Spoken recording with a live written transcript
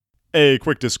A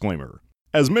quick disclaimer.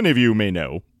 As many of you may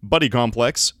know, Buddy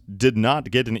Complex did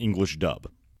not get an English dub.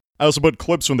 I also put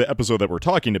clips from the episode that we're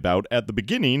talking about at the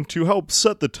beginning to help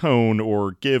set the tone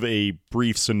or give a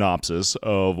brief synopsis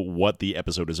of what the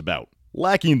episode is about.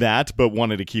 Lacking that, but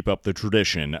wanting to keep up the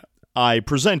tradition, I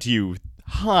present to you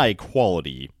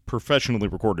high-quality, professionally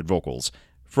recorded vocals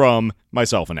from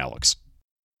myself and Alex.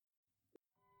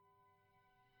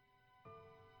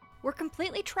 We're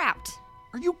completely trapped.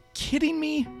 Are you kidding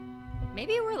me?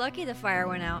 Maybe we're lucky the fire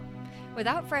went out.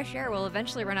 Without fresh air, we'll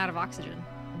eventually run out of oxygen.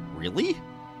 Really?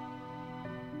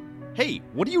 Hey,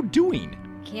 what are you doing?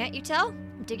 Can't you tell?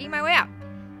 I'm digging my way out.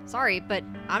 Sorry, but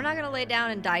I'm not gonna lay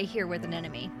down and die here with an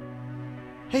enemy.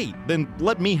 Hey, then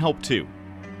let me help too.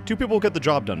 Two people get the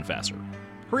job done faster.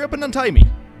 Hurry up and untie me.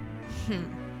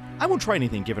 I won't try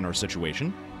anything given our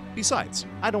situation. Besides,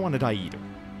 I don't want to die either.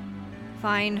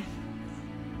 Fine.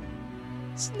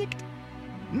 Snicked.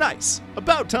 Nice.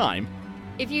 About time.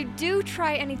 If you do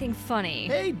try anything funny...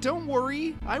 Hey, don't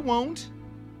worry. I won't.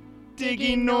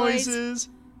 Digging noise.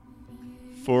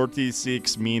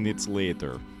 46 minutes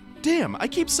later. Damn, I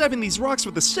keep stabbing these rocks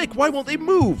with a stick. Why won't they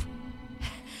move?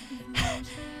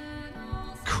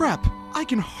 Crap, I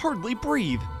can hardly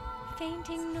breathe.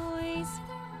 Fainting noise.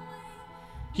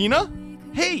 Hina?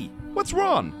 Hey, what's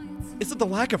wrong? Is it the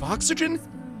lack of oxygen?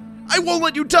 I won't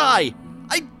let you die!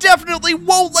 I definitely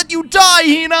won't let you die,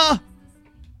 Hina!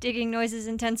 Digging noises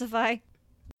intensify.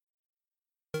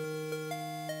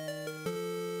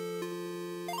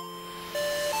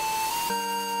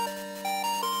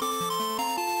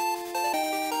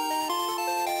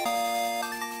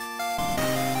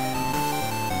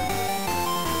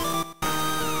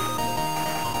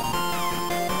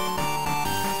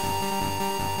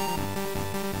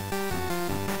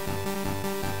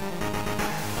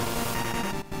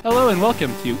 Hello and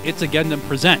welcome to It's a Gundam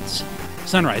Presents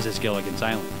Sunrise's Gilligan's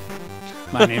Island.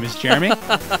 My name is Jeremy.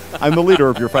 I'm the leader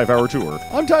of your 5-hour tour.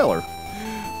 I'm Tyler.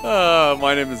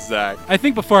 My name is Zach. I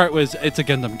think before it was It's a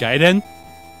Gundam Gaiden.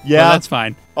 Yeah, Well, that's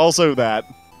fine. also that.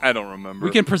 I don't remember.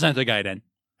 We can present a Gaiden.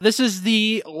 This is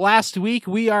the last week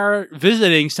we are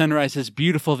visiting Sunrise's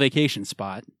beautiful vacation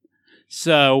spot.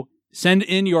 So send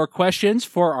in your questions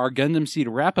for our Gundam Seed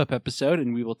wrap-up episode,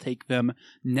 and we will take them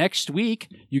next week.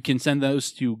 You can send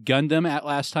those to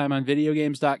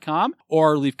gundam@lasttimeonvideogames.com,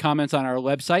 or leave comments on our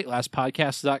website,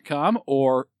 lastpodcast.com,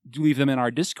 or leave them in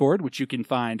our Discord, which you can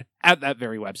find at that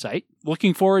very website.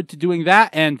 Looking forward to doing that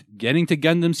and getting to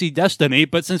Gundam Seed Destiny,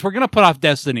 but since we're going to put off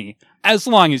Destiny as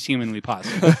long as humanly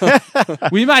possible,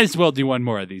 we might as well do one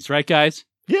more of these, right, guys?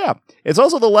 Yeah, it's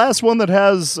also the last one that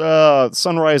has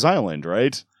Sunrise Island,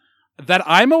 right? That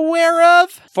I'm aware of?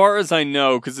 far as I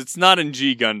know, because it's not in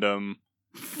G Gundam.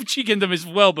 G Gundam is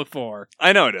well before.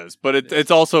 I know it is, but it's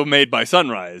also made by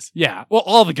Sunrise. Yeah, well,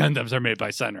 all the Gundams are made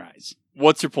by Sunrise.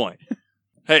 What's your point?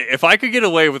 Hey, if I could get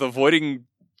away with avoiding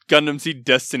Gundam Seed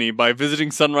Destiny by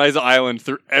visiting Sunrise Island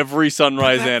through every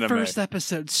Sunrise that anime. First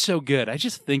episode's so good. I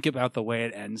just think about the way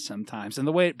it ends sometimes and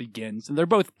the way it begins, and they're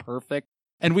both perfect.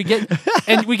 And we get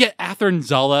Athern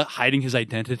Zala hiding his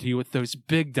identity with those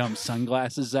big dumb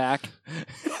sunglasses, Zach.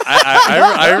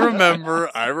 I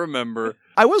remember.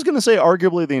 I was going to say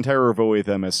arguably the entire of OATH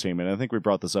MS team, and I think we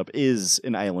brought this up, is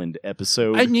an island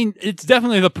episode. I mean, it's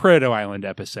definitely the Proto Island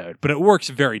episode, but it works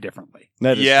very differently.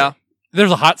 That is Yeah. There's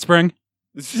a hot spring.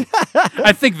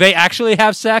 I think they actually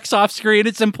have sex off screen.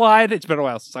 It's implied. It's been a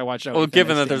while since I watched it. Well,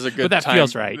 given that there's a good but that time,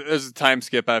 feels right. There's a time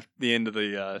skip at the end of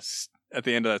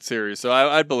that series, so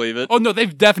I'd believe it. Oh no,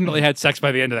 they've definitely had sex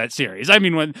by the end of that series. I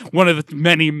mean, when one of the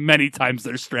many times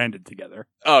they're stranded together.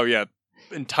 Oh yeah,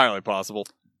 entirely possible.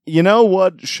 You know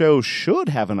what show should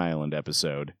have an island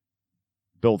episode?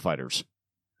 Build Fighters.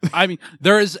 I mean,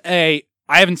 I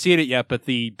haven't seen it yet, but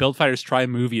the Build Fighters Try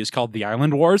movie is called The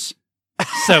Island Wars.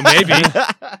 So maybe.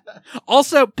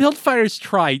 Also, Build Fighters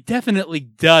Try definitely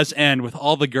does end with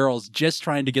all the girls just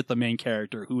trying to get the main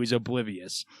character who is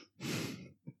oblivious.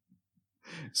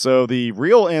 So the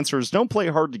real answer is don't play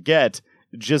hard to get,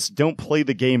 just don't play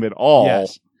the game at all.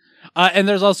 Yes. And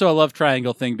there's also a love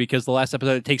triangle thing because the last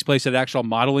episode takes place at an actual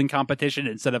modeling competition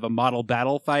instead of a model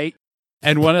battle fight.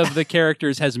 And one of the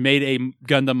characters has made a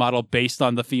Gundam model based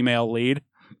on the female lead.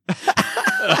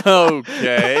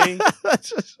 Okay.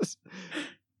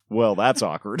 Well, that's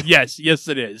awkward. Yes,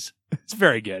 it is. It's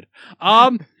very good.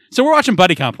 So we're watching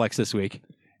Buddy Complex this week.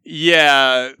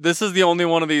 Yeah, this is the only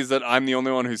one of these that I'm the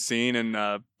only one who's seen,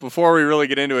 and before we really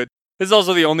get into it, this is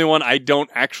also the only one I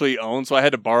don't actually own, so I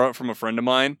had to borrow it from a friend of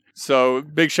mine. So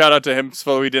big shout out to him,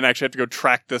 so we didn't actually have to go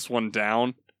track this one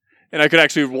down. And I could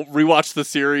actually rewatch the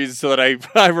series so that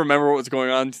I remember what was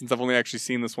going on, since I've only actually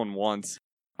seen this one once.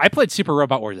 I played Super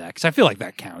Robot Wars X. I feel like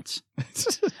that counts.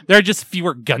 There are just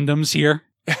fewer Gundams here.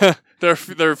 There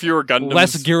are fewer Gundams.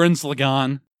 Less Gurren's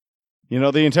Lagann. You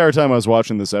know, the entire time I was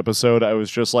watching this episode, I was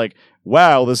just like,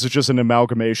 wow, this is just an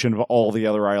amalgamation of all the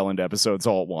other Island episodes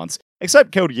all at once.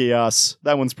 Except Code Geass.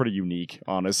 That one's pretty unique,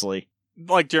 honestly.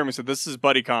 Like Jeremy said, this is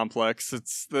Buddy Complex.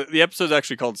 It's the episode's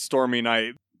actually called Stormy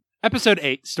Night. Episode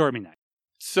 8, Stormy Night.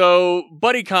 So,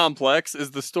 Buddy Complex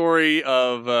is the story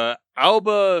of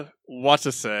Aoba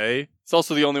Watase. It's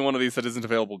also the only one of these that isn't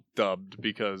available dubbed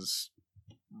because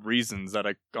reasons that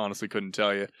I honestly couldn't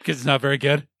tell you. Because it's not very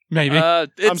good. Maybe.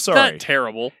 It's I'm sorry. not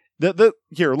terrible.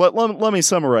 Here, let me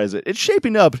summarize it. It's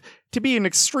shaping up to be an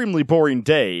extremely boring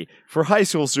day for high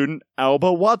school student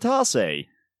Aoba Watase.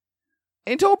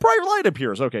 Until a bright light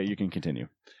appears. Okay, you can continue.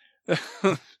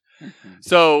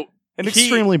 So, An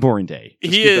extremely boring day.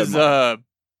 Just he keep that is in mind.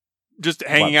 just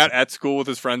hanging out at school with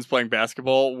his friends playing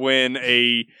basketball when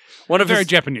one of very his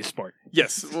Japanese sport.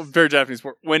 yes, well, very Japanese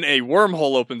sport. When a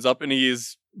wormhole opens up and he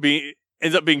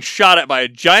ends up being shot at by a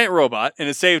giant robot and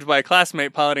is saved by a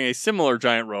classmate piloting a similar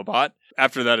giant robot.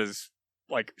 After that his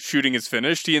shooting is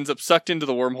finished, he ends up sucked into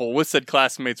the wormhole with said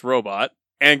classmate's robot.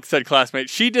 And said classmate,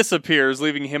 she disappears,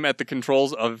 leaving him at the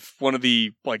controls of one of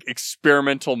the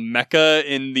experimental mecha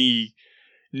in the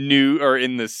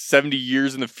in the 70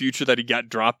 years in the future that he got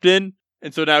dropped in.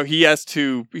 And so now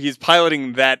he's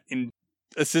piloting that in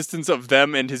assistance of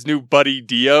them and his new buddy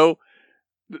Dio.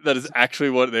 That is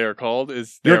actually what they are called.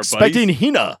 You're expecting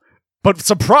Hina, but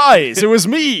surprise, it was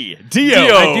me, Dio.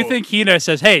 Dio. I do think Hina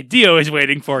says, hey, Dio is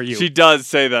waiting for you. She does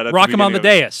say that at Rock the him on the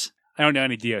beginning dais. I don't know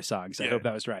any Dio songs. I Yeah. hope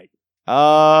that was right.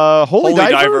 Holy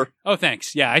Diver? Oh,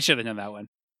 thanks. Yeah, I should have known that one.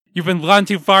 You've been gone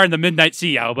too far in the midnight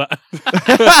sea, Alba.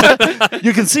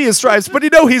 You can see his stripes, but you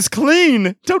know he's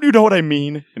clean. Don't you know what I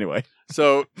mean? Anyway.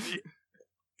 So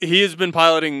he has been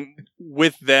piloting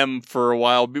with them for a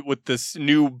while with this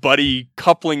new buddy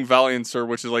coupling Valiancer,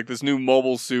 which is this new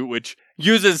mobile suit, which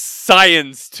uses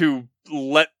science to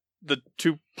let the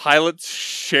two pilots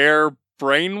share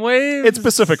brainwaves. It's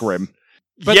Pacific Rim.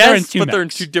 But yes, they're in two but they're in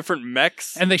mechs. two different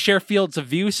mechs. And they share fields of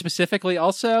view specifically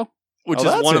also. Which Oh,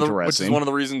 is that's one of interesting.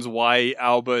 the reasons why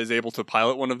Alba is able to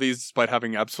pilot one of these despite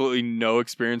having absolutely no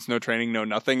experience, no training, no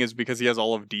nothing, is because he has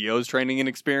all of Dio's training and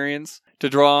experience to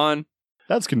draw on.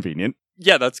 That's convenient.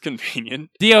 Yeah, that's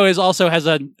convenient. Dio also has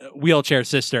a wheelchair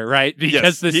sister, right? Because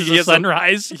Yes, this he is has a a-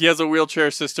 sunrise. He has a wheelchair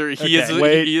sister. He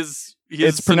Okay. is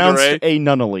It's pronounced tsundere. a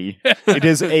nunnally. It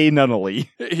is a nunnally.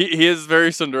 He is very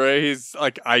tsundere. He's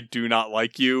I do not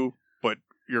like you, but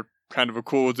you're kind of a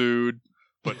cool dude.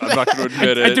 But I'm not going to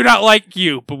admit it. I do not like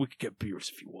you, but we can get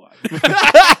beers if you want.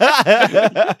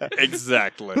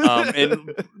 Exactly.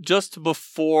 And just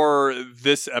before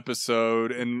this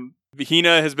episode, and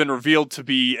Hina has been revealed to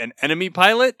be an enemy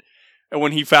pilot. And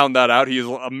when he found that out, he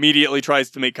immediately tries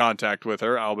to make contact with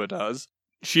her. Alba does.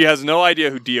 She has no idea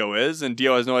who Dio is, and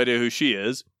Dio has no idea who she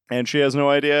is. And she has no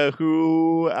idea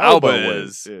who Alba Alba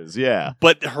is. Yeah.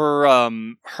 But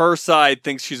her side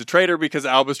thinks she's a traitor because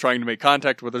Alba's trying to make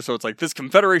contact with her. So it's this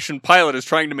Confederation pilot is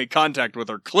trying to make contact with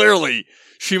her. Clearly,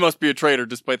 she must be a traitor,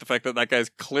 despite the fact that that guy's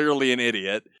clearly an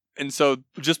idiot. And so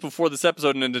just before this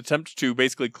episode, in an attempt to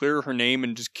basically clear her name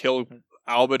and just kill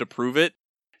Alba to prove it,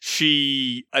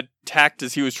 she attacked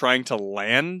as he was trying to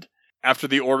land after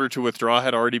the order to withdraw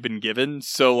had already been given.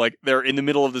 So they're in the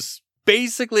middle of this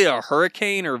basically a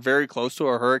hurricane or very close to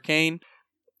a hurricane,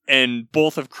 and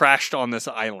both have crashed on this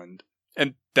island.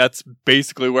 And that's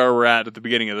basically where we're at the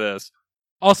beginning of this.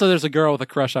 Also, there's a girl with a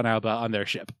crush on Alba on their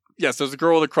ship. Yes, there's a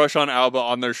girl with a crush on Alba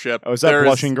on their ship. Oh, is that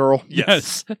Blushing Girl?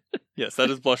 Yes. Yes, that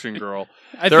is Blushing Girl.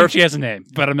 I There think are- she has a name,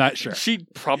 but I'm not sure. She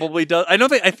probably does.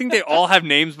 I think they all have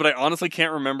names, but I honestly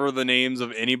can't remember the names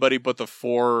of anybody but the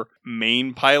four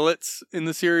main pilots in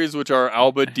the series, which are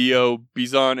Alba, Dio,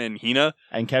 Bizon, and Hina.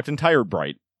 And Captain Tired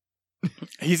Bright.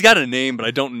 He's got a name, but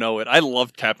I don't know it. I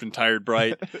loved Captain Tired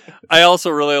Bright. I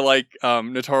also really like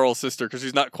Natarl's sister because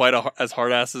she's not quite as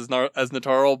hard ass as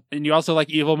Natarl. And you also like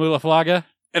Evil Mulaflaga?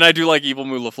 And I do like Evil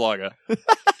Mulaflaga.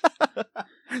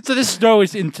 So this show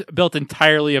is built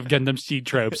entirely of Gundam Seed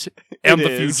tropes and It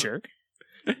the is. future.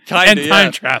 Kinda, And time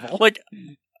yeah. travel.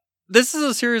 This is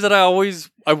a series that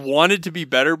I wanted to be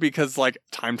better because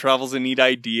time travel's a neat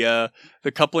idea.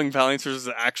 The coupling Valiancers is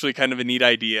actually kind of a neat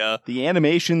idea. The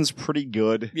animation's pretty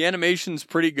good. The animation's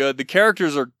pretty good. The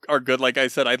characters are good. Like I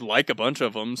said, I like a bunch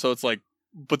of them. So it's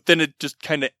but then it just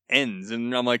kind of ends,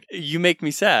 and I'm like, you make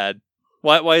me sad.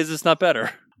 Why is this not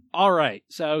better? All right.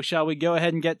 So shall we go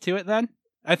ahead and get to it then?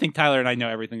 I think Tyler and I know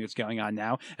everything that's going on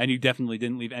now, and you definitely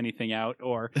didn't leave anything out,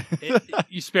 or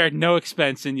you spared no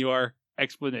expense in your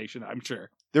explanation, I'm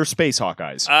sure. They're space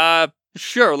Hawkeyes.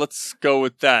 Sure, let's go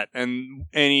with that. And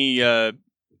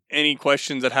any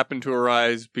questions that happen to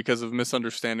arise because of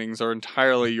misunderstandings are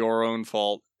entirely your own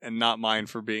fault and not mine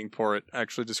for being poor at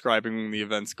actually describing the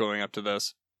events going up to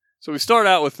this. So we start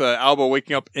out with Alba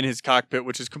waking up in his cockpit,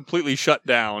 which is completely shut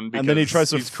down because And then he tries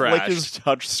to he's flick crashed. his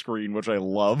touch screen, which I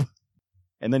love.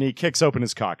 And then he kicks open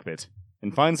his cockpit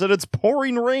and finds that it's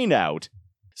pouring rain out.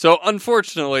 So,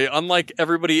 unfortunately, unlike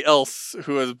everybody else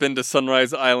who has been to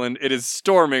Sunrise Island, it is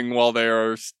storming while they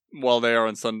are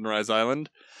on Sunrise Island.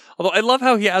 Although I love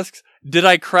how he asks, "Did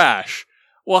I crash?"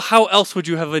 Well, how else would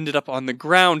you have ended up on the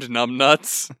ground,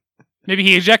 numbnuts? Maybe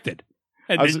he ejected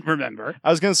and I was- didn't remember. I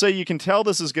was going to say, you can tell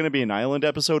this is going to be an island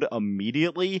episode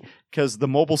immediately because the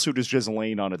mobile suit is just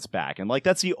laying on its back. And, like,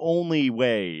 that's the only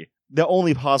way. The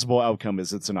only possible outcome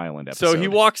is it's an island episode. So he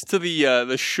walks to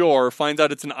the shore, finds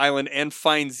out it's an island, and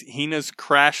finds Hina's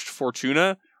crashed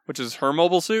Fortuna, which is her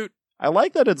mobile suit. I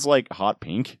like that it's, like, hot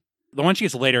pink. The one she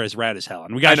gets later is rad as hell.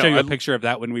 And we got to I show know, you a picture of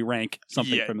that when we rank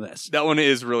something Yeah. from this. That one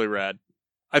is really rad.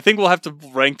 I think we'll have to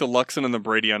rank the Luxon and the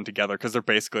Braedion together because they're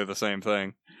basically the same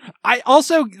thing.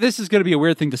 This is going to be a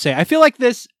weird thing to say. I feel like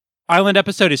this Island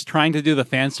episode is trying to do the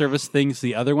fan service things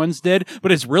the other ones did,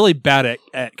 but it's really bad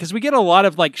at because we get a lot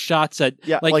of like shots at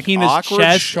like Hina's awkward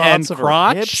chest shots and of her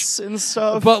crotch, hips and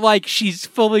stuff. but like she's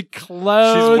fully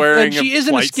clothed. She's wearing and she a is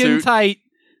in a flight skin suit. tight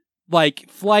like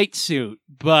flight suit,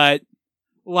 but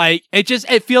like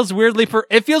it feels weirdly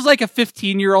it feels like a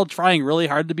 15-year-old trying really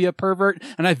hard to be a pervert,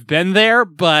 and I've been there,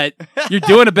 but you're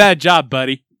doing a bad job,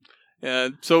 buddy.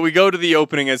 So we go to the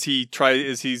opening as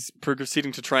he's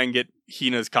proceeding to try and get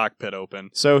Hina's cockpit open.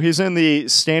 So he's in the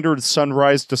standard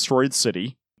Sunrise destroyed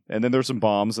city, and then there's some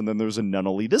bombs, and then there's a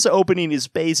Nunnally. This opening is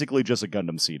basically just a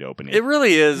Gundam Seed opening. It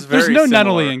really is very There's no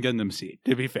similar. Nunnally in Gundam Seed,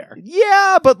 to be fair.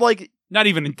 Yeah, but like Not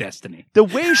even in Destiny. the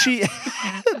way she,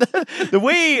 the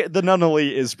way the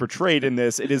Nunnally is portrayed in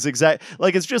this, it is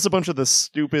like it's just a bunch of the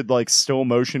stupid like still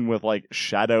motion with like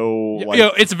shadow.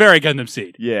 Like, It's very Gundam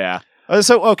Seed. yeah.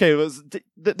 So okay,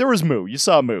 there was Moo. You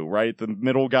saw Moo, right? The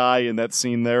middle guy in that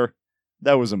scene there.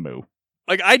 That was a Moo.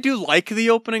 Like I do like the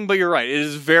opening, but you're right. It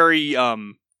is very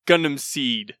Gundam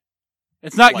Seed.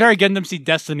 It's not Like- very Gundam Seed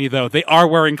Destiny, though. They are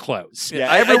wearing clothes.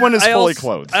 Yeah, everyone is fully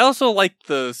clothed. I also like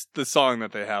the song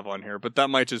that they have on here, but that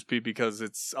might just be because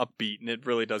it's upbeat and it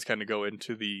really does kind of go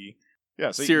into the.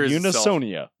 Yeah, so series itself.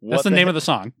 Unisonia. That's the name of the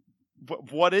song.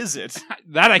 What is it?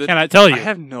 That I The- cannot tell you. I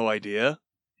have no idea.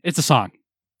 It's a song.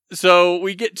 So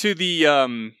we get to the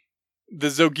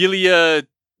Zogilia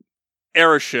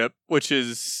airship, which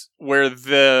is where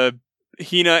the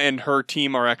Hina and her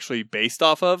team are actually based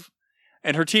off of.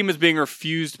 And her team is being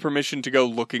refused permission to go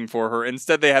looking for her.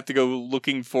 Instead, they have to go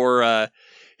looking for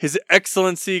His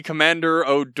Excellency Commander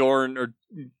O'Dorn or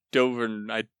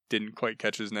Dovern. I didn't quite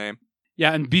catch his name.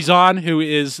 Yeah, and Bizon, who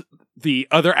is the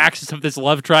other axis of this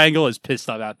love triangle, is pissed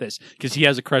about this because he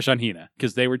has a crush on Hina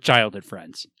because they were childhood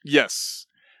friends. Yes.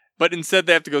 But instead,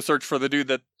 they have to go search for the dude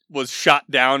that was shot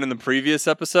down in the previous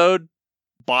episode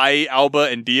by Alba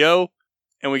and Dio.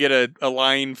 And we get a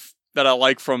line that I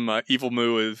like from Evil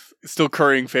Moo is still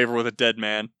currying favor with a dead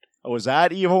man. Oh, is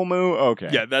that Evil Moo? Okay.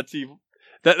 Yeah, that's evil.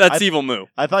 That's Evil Moo.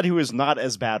 I thought he was not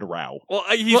as bad Rao. Well,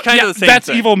 he's kind of the same That's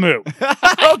thing. Evil Moo.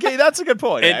 Okay, that's a good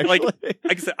point. And, like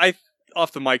actually. I said,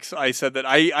 off the mics, I said that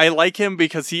I like him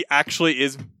because he actually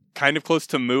is kind of close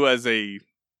to Moo as a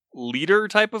leader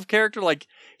type of character. Like,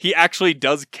 he actually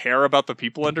does care about the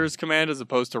people under his command as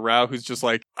opposed to Rao, who's just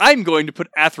like, I'm going to put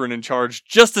Athrun in charge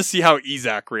just to see how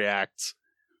Izak reacts.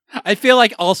 I feel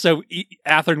like also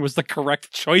Athrun was the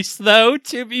correct choice, though,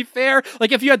 to be fair.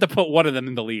 Like, if you had to put one of them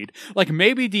in the lead. Like,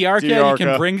 maybe Diarca, you Diarca.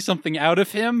 can bring something out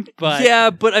of him, but... Yeah,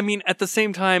 but I mean, at the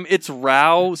same time, it's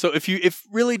Rao. So if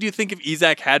really do you think if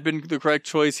Izak had been the correct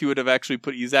choice, he would have actually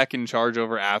put Izak in charge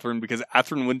over Athrun because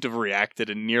Athrun wouldn't have reacted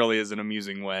in nearly as an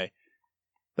amusing way.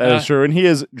 That is true, and he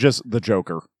is just the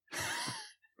Joker.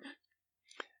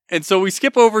 And so we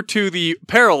skip over to the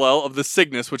parallel of the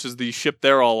Cygnus, which is the ship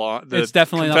they're all on. The It's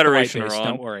definitely not the white Confederation base, are on.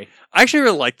 don't worry. I actually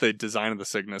really like the design of the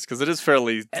Cygnus because it is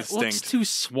fairly It looks distinct. too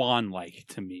swan-like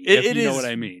to me, It- if it you know is- what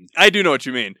I mean. I do know what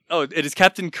you mean. Oh, it is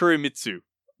Captain Kurimitsu.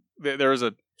 There is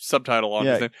a subtitle on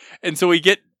Yeah. his name. And so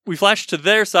we flash to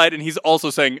their side, and he's also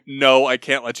saying, no, I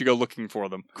can't let you go looking for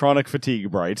them. Chronic fatigue,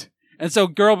 Bright. And so,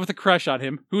 girl with a crush on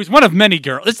him, who's one of many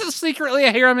girls. Is this secretly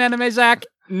a harem anime, Zach?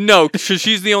 No,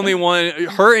 she's the only one.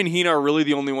 Her and Hina are really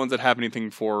the only ones that have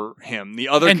anything for him. The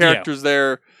other And Dio. characters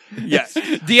there, yes.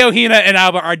 Dio, Hina, and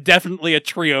Alba are definitely a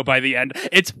trio by the end.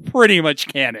 It's pretty much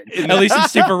canon. At least in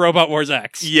Super Robot Wars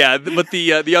X. Yeah, but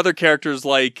the other characters,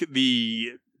 like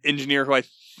the engineer who I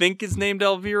think is named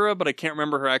Elvira, but I can't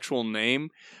remember her actual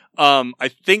name, I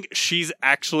think she's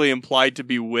actually implied to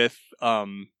be with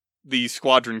the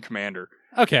squadron commander,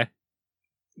 Okay.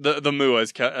 the Moo,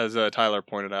 as Tyler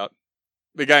pointed out,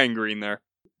 the guy in green there.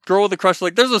 Girl with a crush,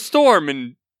 like, there's a storm,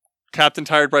 and Captain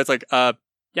Tired Bright's like,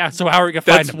 Yeah, so how are we going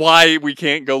to find that's them? why we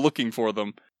can't go looking for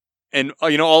them. And,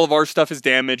 all of our stuff is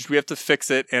damaged. We have to fix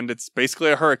it, and it's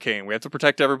basically a hurricane. We have to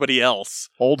protect everybody else.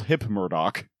 Old hip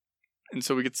Murdoch. And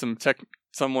so we get some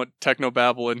somewhat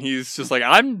technobabble, and he's just like,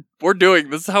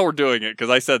 this is how we're doing it, because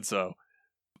I said so.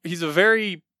 He's a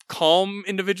very calm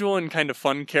individual and kind of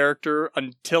fun character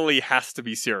until he has to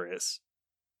be serious.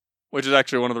 Which is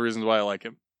actually one of the reasons why I like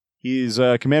him. He's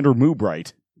Commander Moo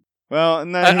Bright. Well,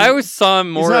 and then I always saw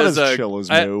him more not as as a... chill as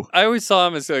I Moo. always saw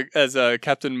him as a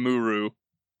Captain Muru.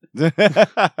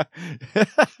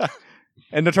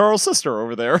 And Nataral's sister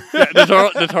over there.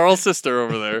 Nataral's sister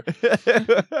over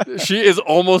there. She is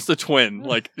almost a twin.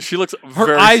 Like, she looks Her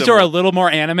very eyes similar. are a little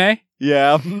more anime.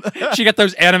 Yeah. She got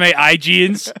those anime eye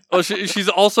genes. Well, she's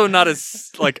also not as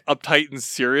like uptight and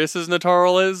serious as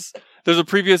Nataral is. There's a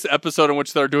previous episode in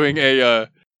which they're doing a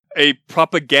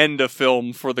propaganda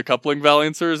film for the coupling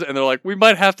Valiancers, and they're like, we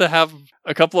might have to have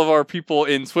a couple of our people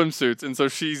in swimsuits, and so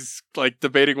she's like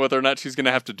debating whether or not she's going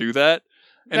to have to do that.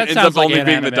 And That it ends sounds up like only an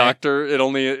being the anime. doctor.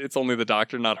 It's only the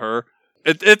doctor, not her.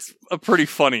 It's a pretty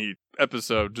funny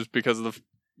episode just because of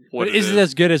what But it is it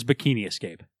as good as Bikini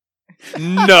Escape?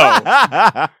 No.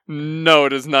 No,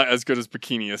 it is not as good as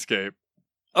Bikini Escape.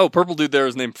 Oh, purple dude there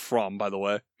is named From, by the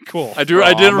way. Cool. I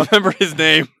did remember his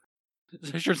name.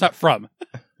 Sure it's not From.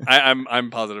 I'm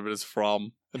positive it is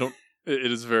From.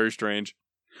 It is very strange.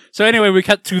 So anyway, we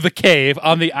cut to the cave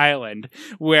on the island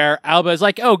where Alba is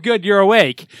like, oh, good, you're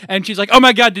awake. And she's like, oh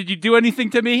my God, did you do anything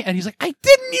to me? And he's like, I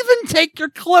didn't even take your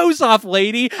clothes off,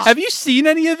 lady. Have you seen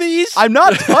any of these? I'm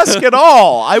not Tusk at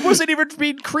all. I wasn't even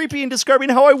being creepy and describing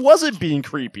how I wasn't being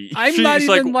creepy. I'm not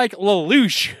even like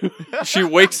Lelouch. She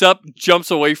wakes up, jumps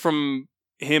away from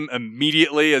him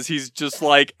immediately as he's just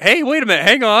like, hey, wait a minute,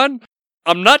 hang on.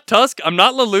 I'm not Tusk. I'm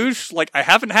not Lelouch. Like, I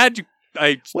haven't had you.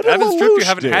 What did haven't stripped you. Lelouch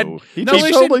Haven't do? had. He No, just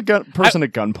we held should- a person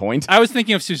at gunpoint. I was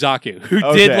thinking of Suzaku, who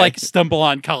Okay. did like stumble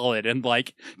on Colin and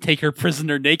like take her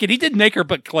prisoner naked. He did make her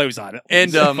put clothes on it.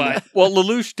 And But-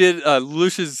 Lelouch did.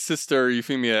 Lelouch's sister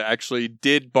Euphemia actually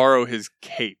did borrow his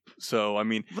cape. So I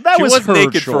mean, But that she was was her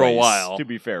naked for a choice, while. To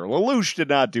be fair, Lelouch did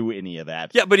not do any of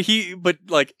that. Yeah, but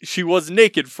she was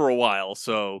naked for a while.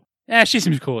 So she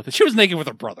seems cool with it. She was naked with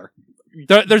her brother.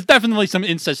 There's definitely some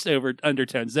incest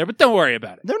undertones there, but don't worry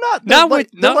about it. They're not. Not they're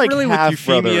with- they're not like really with half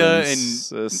Euphemia brother and-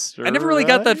 sister. I never really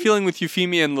got that right? feeling with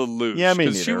Euphemia and Lelouch. Yeah, me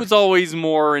 'cause she neither. was always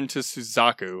more into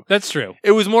Suzaku. That's true.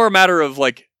 It was more a matter of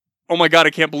like, oh my God,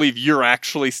 I can't believe you're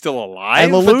actually still alive.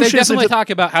 And But Lelouch they is definitely into- talk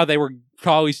about how they were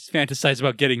always fantasized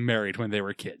about getting married when they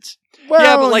were kids. Well,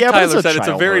 yeah, but like Tyler it's said, it's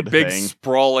a very childhood big, thing.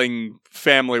 sprawling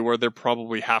family where they're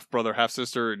probably half brother, half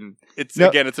sister, and it's No,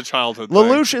 again, it's a childhood thing.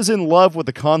 Lelouch is in love with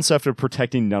the concept of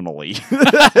protecting Nunnally.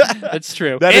 That's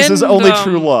true. That is his And, only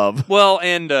true love. Well,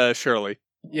 and Shirley.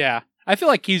 Yeah. I feel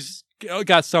like he's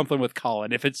got something with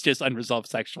Colin if it's just unresolved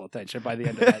sexual attention by the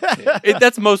end of that too.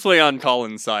 That's mostly on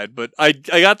Colin's side, but I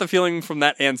got the feeling from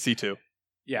that and C2.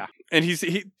 Yeah. And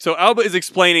so Alba is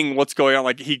explaining what's going on.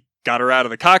 Like, he got her out of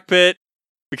the cockpit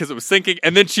because it was sinking,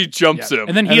 and then she jumps him.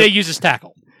 And then Hina uses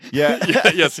tackle. Yeah.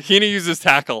 Yes, Hina uses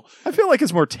tackle. I feel like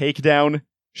it's more takedown.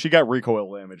 She got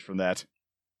recoil damage from that.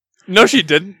 No, she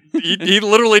didn't. He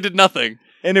literally did nothing.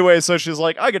 Anyway, so she's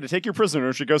like, I gotta take your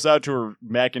prisoner. She goes out to her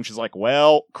mech and she's like,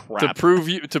 well, crap.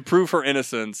 To prove her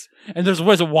innocence. And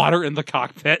was water in the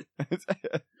cockpit.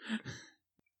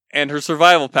 And her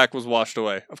survival pack was washed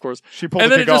away, of course. She pulled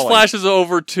And a then it just Kigali. flashes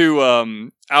over to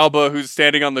Alba, who's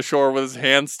standing on the shore with his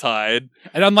hands tied.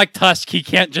 And unlike Tusk, he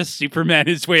can't just Superman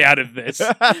his way out of this.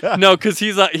 No, because he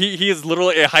is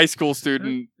literally a high school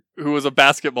student who was a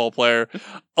basketball player.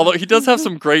 Although he does have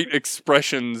some great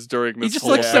expressions during He this just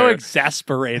whole looks so affair.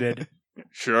 exasperated.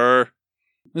 Sure.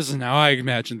 This is how I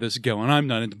imagined this going. I'm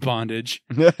not into bondage.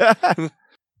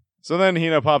 So then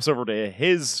Hina pops over to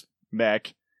his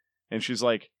mech and she's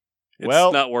like, It's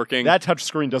well, not working. that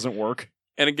touchscreen doesn't work.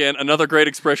 And again, another great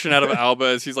expression out of Alba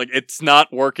is he's like, it's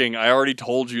not working. I already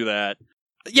told you that.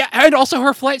 Yeah, and also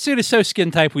her flight suit is so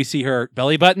skin tight we see her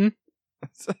belly button.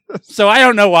 So I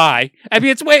don't know why. I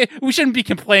mean, we shouldn't be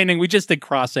complaining. We just did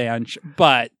cross ange,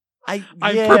 but I'm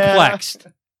perplexed.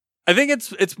 I think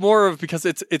it's more of because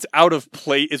it's out of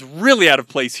place. It's really out of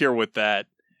place here with that.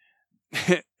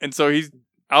 And so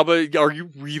Alba, are you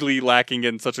really lacking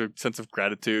in such a sense of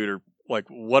gratitude or like,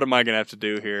 what am I going to have to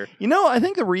do here? You know, I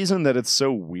think the reason that it's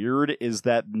so weird is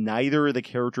that neither of the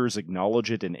characters acknowledge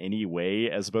it in any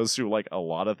way, as opposed to, like, a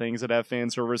lot of things that have fan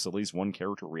service, at least one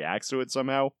character reacts to it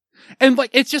somehow. And, like,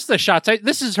 it's just the shots.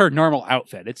 This is her normal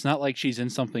outfit. It's not like she's in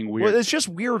something weird. Well, it's just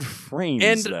weird frames,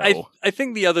 And though. I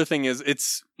think the other thing is,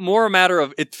 it's more a matter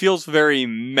of, it feels very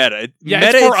meta. yeah,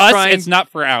 Meta it's for us. trying- It's not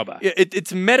for Alba.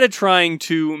 It's meta trying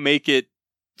to make it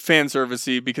fan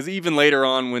servicey, because even later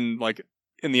on when, like,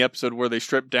 in the episode where they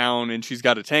strip down and she's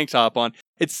got a tank top on,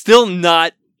 it's still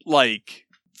not, like,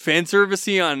 fan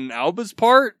servicey on Alba's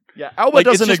part. Yeah, Alba like,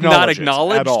 it's doesn't just not acknowledge it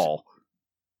acknowledged. at all.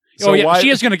 Oh, yeah, why- she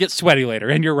is going to get sweaty later,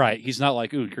 and you're right. He's not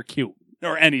like, ooh, you're cute,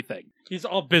 or anything. He's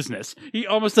all business. He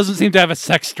almost doesn't seem to have a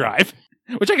sex drive,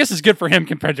 which I guess is good for him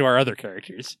compared to our other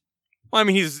characters. Well, I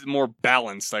mean, he's more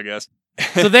balanced, I guess.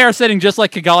 So they are sitting just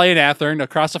like Kigali and Athern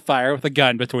across a fire with a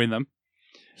gun between them.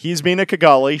 He's being a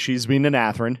Kigali, she's being an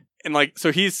Athern. And, like,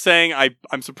 so he's saying,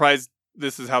 I'm surprised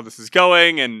this is how this is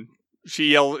going, and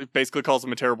she basically calls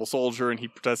him a terrible soldier, and he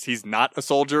protests he's not a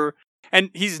soldier.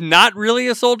 And he's not really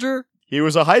a soldier. He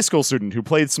was a high school student who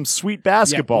played some sweet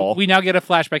basketball. Yeah, we now get a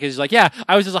flashback. He's like, yeah,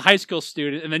 I was just a high school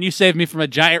student, and then you saved me from a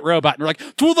giant robot. And we're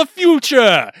like, to the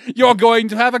future! You're going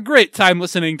to have a great time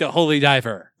listening to Holy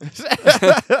Diver.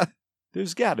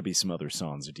 There's got to be some other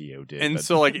songs that Dio did. And but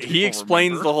so, like, he people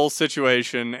explains remember. the whole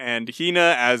situation, and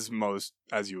Hina, as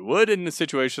you would in a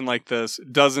situation like this,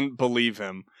 doesn't believe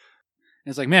him.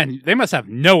 And it's like, man, they must have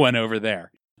no one over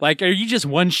there. Like, are you just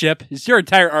one ship? Is your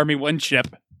entire army one ship?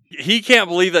 He can't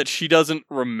believe that she doesn't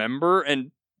remember,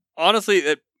 and honestly,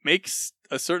 it makes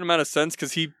a certain amount of sense,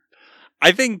 because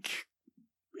I think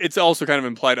it's also kind of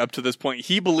implied up to this point,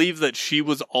 he believes that she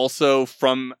was also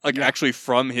from, like, actually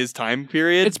from his time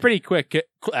period. It's pretty quick.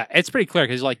 It's pretty clear,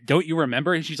 because he's like, don't you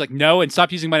remember? And she's like, no, and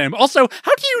stop using my name. Also,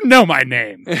 how do you know my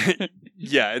name?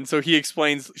 Yeah, and so he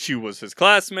explains she was his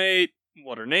classmate,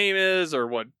 what her name is, or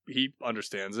what he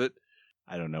understands it.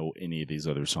 I don't know any of these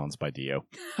other songs by Dio.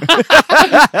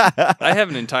 I have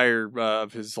an entire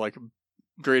of his, like,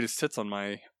 greatest hits on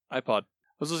my iPod. I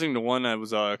was listening to one that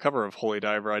was a cover of Holy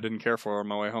Diver I didn't care for on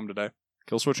my way home today.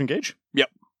 Kill Switch Engage? Yep.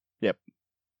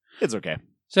 It's okay.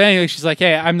 So anyway, she's like,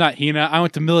 hey, I'm not Hina. I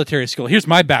went to military school. Here's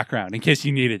my background in case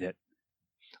you needed it.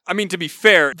 I mean, to be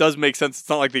fair, it does make sense. It's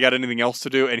not like they got anything else to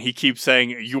do, and he keeps saying,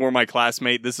 you are my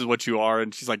classmate, this is what you are,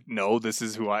 and she's like, no, this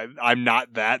is who I'm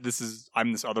not that,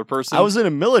 I'm this other person. I was in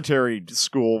a military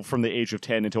school from the age of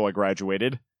 10 until I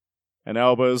graduated. And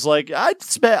Alba was like,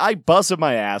 I busted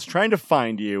my ass trying to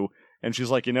find you. And she's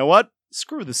like, you know what?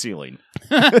 Screw the ceiling.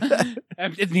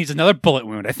 It needs another bullet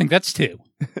wound. I think that's 2.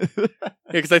 Yeah,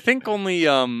 because I think only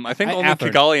only Athern.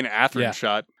 Kigali and Athern Yeah.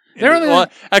 shot. They're only- Well,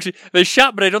 actually, they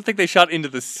shot, but I don't think they shot into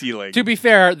the ceiling. To be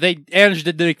fair, Ange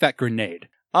did make that grenade.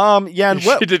 Yeah, and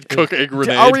what... She did cook a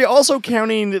grenade. Are we also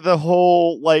counting the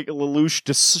whole, like, Lelouch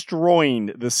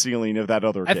destroying the ceiling of that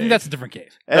other cave? I think that's a different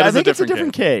cave. And That I is a think it's a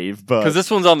different different cave, but... Because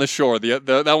this one's on the shore.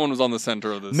 That one was on the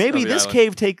center of this. Maybe of the this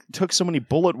island. cave took so many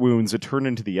bullet wounds it turned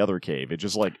into the other cave. It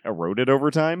just, like, eroded over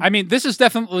time. I mean, this is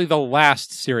definitely the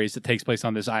last series that takes place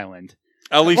on this island.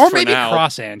 At least Or for maybe now.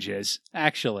 Cross Anges,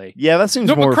 actually. Yeah, that seems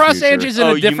No, more but Cross future. Anges in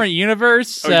Oh, a you different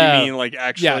universe. Oh, you mean like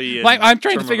actually? yeah. in Like, I'm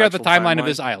trying to terms figure out the actual timeline of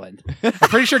this island. I'm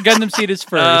pretty sure Gundam Seed is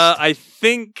first. I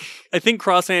think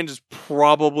Cross Ange is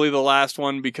probably the last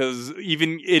one, because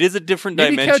even it is a different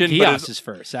Maybe dimension, Code but Geass it's, is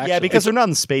first. Actually. Yeah, because they're not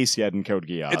in space yet in Code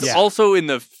Geass. it's Yeah. also in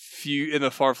the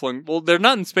far flung. Well, they're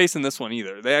not in space in this one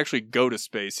either. They actually go to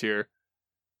space here.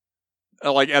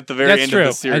 Like at the very That's end true. of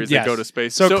the series, Yes. they go to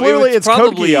space. So it clearly was it's Code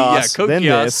probably Geass, Code then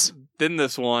Geass, this. then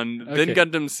this one, Okay. then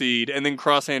Gundam Seed, and then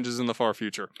Cross Ange is in the far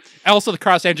future. Also, the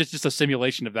Cross Ange is just a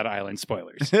simulation of that island.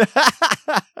 Spoilers.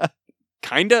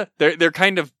 Kinda. They're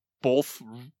kind of both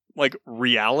like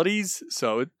realities.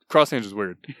 So Cross Ange is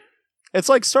weird. It's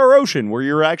like Star Ocean, where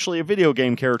you're actually a video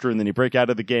game character and then you break out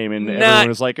of the game and everyone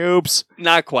is like, oops.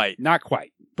 Not quite. Not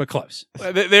quite, but close.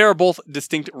 They are both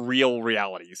distinct real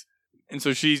realities. And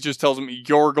so she just tells him,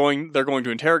 they're going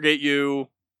to interrogate you,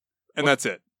 and that's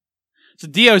it. So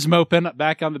Dio's moping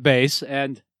back on the base,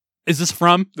 and is this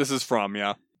from? This is from,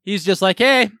 yeah. He's just like,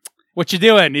 hey, what you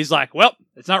doing? He's like, well,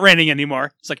 it's not raining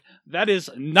anymore. It's like, that is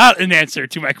not an answer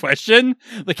to my question.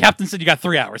 The captain said you got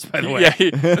 3 hours, by the way. Yeah,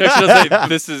 he actually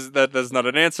does say, that's not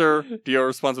an answer. Dio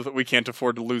responds with, we can't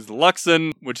afford to lose the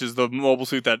Luxon, which is the mobile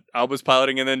suit that Alba's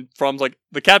piloting, and then From's like,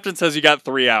 the captain says you got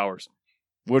 3 hours.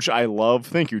 Which I love.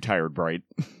 Thank you, Tired Bright.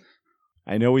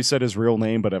 I know he said his real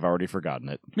name, but I've already forgotten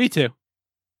it. Me too.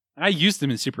 I used him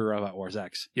in Super Robot Wars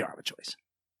X. You don't have a choice.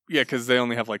 Yeah, because they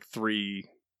only have like 3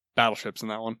 battleships in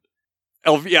that one.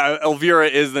 Elvira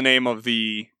is the name of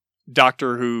the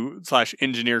doctor /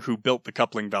 engineer who built the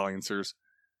coupling balancers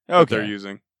that they're Okay.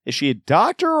 using. Is she a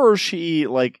doctor or is she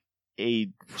like a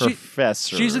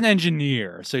professor? She's an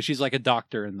engineer, so she's like a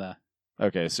doctor in the.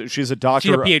 Okay, so she's a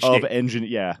doctor PhD. of engine.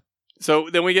 Yeah. So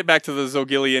then we get back to the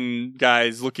Zogillian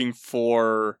guys looking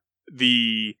for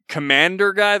the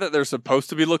commander guy that they're supposed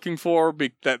to be looking for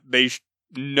that they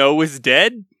know is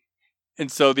dead.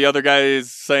 And so the other guy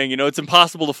is saying, it's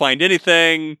impossible to find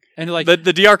anything. And like The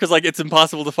Diarch is like, it's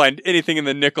impossible to find anything. And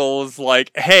the Nickel is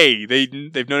like, hey,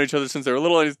 they've known each other since they were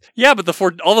little. And he's, yeah, but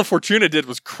all the Fortuna did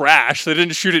was crash. They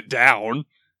didn't shoot it down.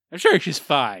 I'm sure she's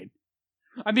fine.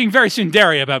 I'm being very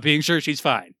tsundere about being sure she's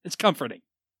fine. It's comforting.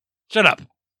 Shut up.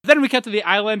 Then we cut to the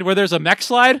island where there's a mech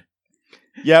slide.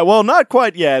 Yeah, well, not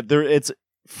quite yet. It's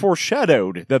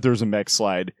foreshadowed that there's a mech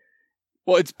slide.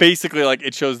 Well, it's basically like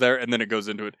it shows there and then it goes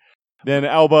into it. Then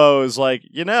Elbow is like,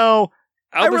 I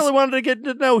Albus- really wanted to get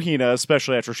to know Hina,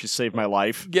 especially after she saved my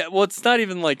life. Yeah, well, it's not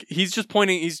even like he's just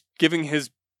he's giving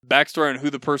his backstory on who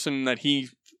the person that he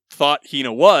thought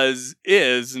Hina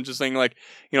is, and just saying, like,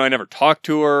 I never talked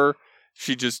to her.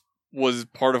 She just was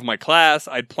part of my class.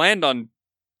 I'd planned on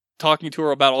talking to her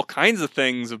about all kinds of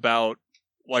things about,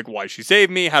 like, why she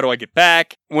saved me, how do I get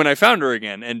back, when I found her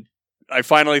again. And I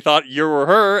finally thought you were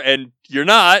her, and you're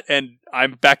not, and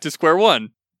I'm back to square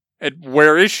one. And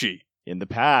where is she? In the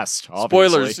past, obviously.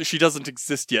 Spoilers, she doesn't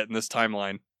exist yet in this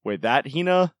timeline. Wait, that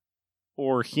Hina?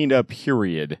 Or Hina,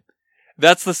 period?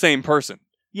 That's the same person.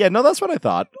 Yeah, no, that's what I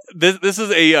thought. This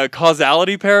is a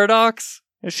causality paradox.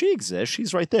 Yeah, she exists.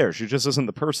 She's right there. She just isn't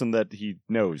the person that he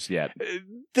knows yet. It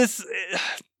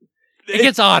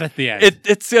gets odd at the end.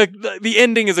 It's the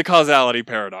ending is a causality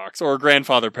paradox or a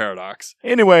grandfather paradox.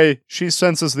 Anyway, she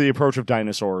senses the approach of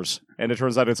dinosaurs, and it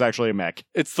turns out it's actually a mech.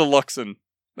 It's the Luxon.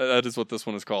 That is what this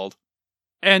one is called.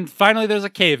 And finally, there's a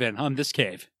cave in on this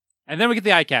cave. And then we get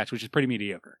the eye catch, which is pretty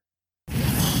mediocre.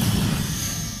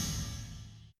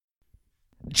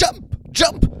 Jump!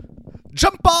 Jump!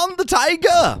 Jump on the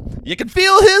tiger! You can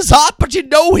feel his heart, but you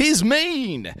know he's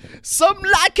mean. Some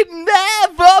light can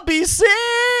never be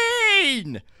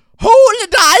seen! Holy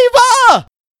diver!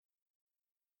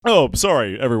 Oh,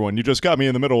 sorry, everyone. You just got me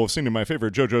in the middle of singing my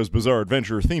favorite JoJo's Bizarre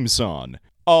Adventure theme song.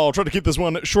 I'll try to keep this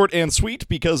one short and sweet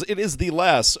because it is the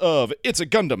last of It's a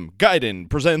Gundam Gaiden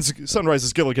presents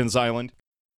Sunrise's Gilligan's Island.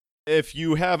 If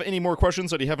you have any more questions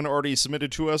that you haven't already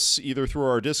submitted to us, either through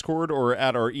our Discord or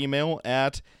at our email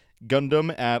at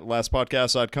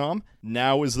gundam@lastpodcast.com,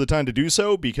 now is the time to do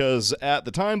so, because at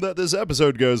the time that this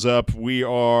episode goes up, we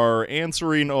are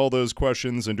answering all those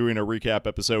questions and doing a recap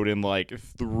episode in like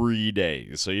 3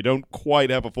 days, so you don't quite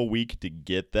have a full week to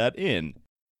get that in.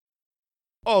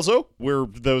 Also, we're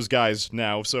those guys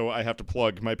now, so I have to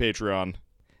plug my Patreon.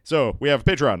 So, we have a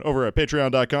Patreon over at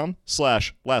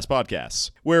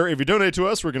patreon.com/lastpodcasts, where if you donate to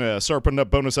us, we're going to start putting up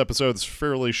bonus episodes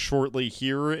fairly shortly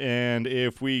here, and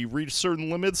if we reach certain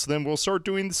limits, then we'll start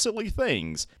doing silly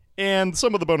things. And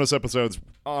some of the bonus episodes,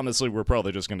 honestly, we're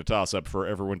probably just going to toss up for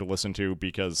everyone to listen to,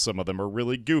 because some of them are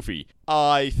really goofy.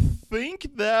 I think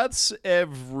that's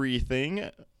everything,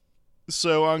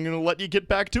 so I'm going to let you get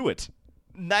back to it.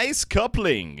 Nice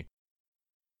coupling.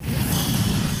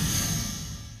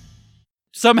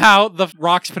 Somehow, the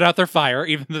rocks put out their fire,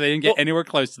 even though they didn't get anywhere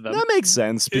close to them. That makes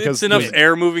sense, because... It's enough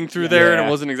air moving through there, and Yeah.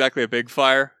 it wasn't exactly a big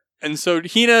fire. And so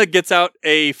Hina gets out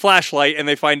a flashlight, and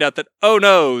they find out that, oh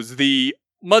no, the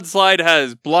mudslide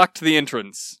has blocked the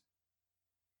entrance.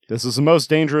 This is the most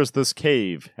dangerous this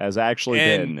cave has actually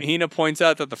And been. Hina points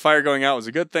out that the fire going out was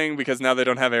a good thing, because now they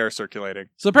don't have air circulating.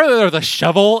 So apparently there was a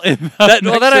shovel in the That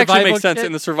actually survival makes sense kit.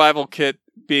 in the survival kit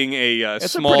being a It's a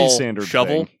small pretty standard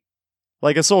shovel. thing.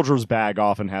 Like, a soldier's bag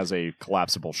often has a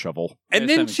collapsible shovel. And Yes,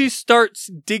 then that makes she starts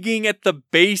digging at the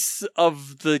base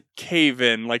of the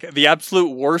cave-in, like the absolute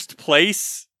worst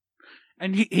place.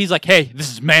 And he's like, hey,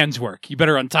 this is man's work. You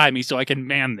better untie me so I can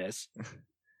man this.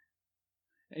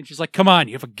 And she's like, come on,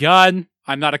 you have a gun.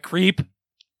 I'm not a creep.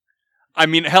 I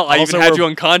mean, hell, I Also, even had we're- you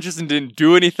unconscious and didn't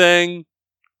do anything.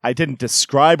 I didn't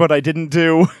describe what I didn't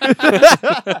do.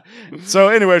 So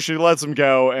anyway, she lets him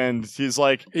go, and he's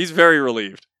like, He's very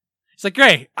relieved. He's like,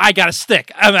 great, I got a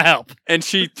stick. I'm a help. And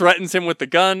she threatens him with the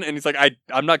gun, and he's like,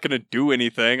 I'm not going to do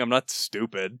anything. I'm not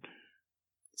stupid.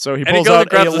 so he And he pulls goes and out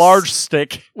grabs a a large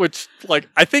stick, Which, like,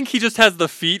 I think he just has the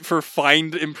feet for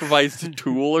find improvised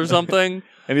tool or something,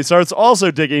 and he starts also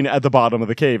digging at the bottom of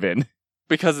the cave-in.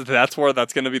 because that's where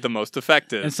that's going to be the most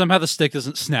effective. And somehow the stick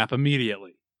doesn't snap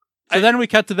immediately. So then we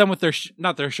cut to them with their,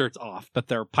 not their shirts off, but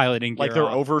their piloting gear Like their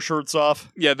off. overshirts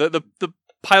off. Yeah, the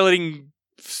piloting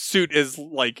suit is,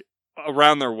 like,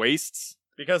 around their waists.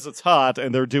 Because it's hot,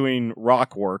 and they're doing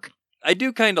rock work. I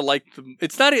do kind of like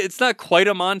it's not quite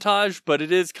a montage, but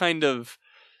it is kind of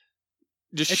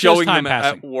just It's showing just time them at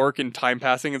passing. work and time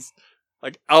passing. It's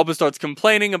like Alba starts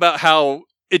complaining about how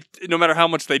no matter how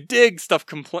much they dig, stuff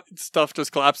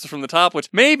just collapses from the top, which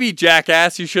maybe,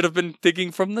 jackass, you should have been digging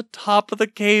from the top of the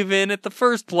cave-in at the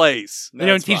first place. They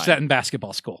don't teach that in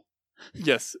basketball school.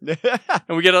 Yes.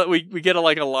 And we get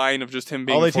a line of just him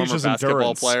being All they a former teach is basketball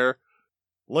endurance. player.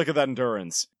 Look at that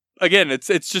endurance. Again,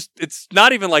 it's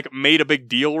not even like made a big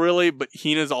deal really, but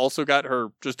Hina's also got her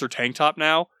tank top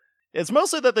now. It's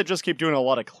mostly that they just keep doing a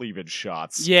lot of cleavage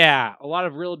shots. Yeah, a lot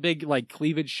of real big like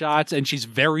cleavage shots, and she's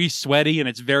very sweaty and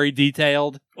it's very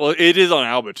detailed. Well, it is on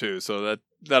Alba too, so that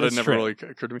had That's never true. really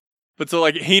occurred to me. But so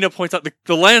like Hina points out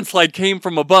the landslide came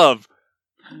from above.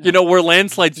 You know where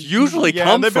landslides usually Yeah,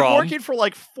 come and they've from. been working for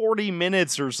like 40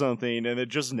 minutes or something, and it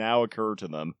just now occurred to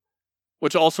them.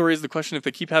 Which also raises the question, if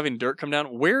they keep having dirt come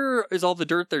down, where is all the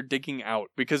dirt they're digging out?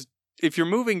 Because if you're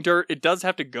moving dirt, it does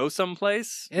have to go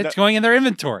someplace. It's going in their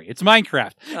inventory. It's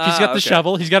Minecraft. He's got the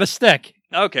shovel. He's got a stick.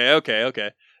 Okay.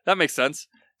 That makes sense.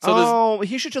 So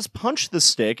He should just punch the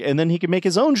stick, and then he can make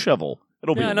his own shovel.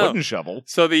 It'll be Yeah, I a know. wooden shovel.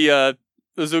 So the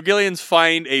Zogilians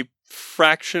find a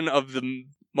fraction of the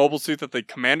mobile suit that the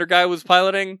commander guy was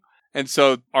piloting. And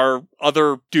so our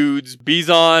other dudes,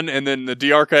 Bizon and then the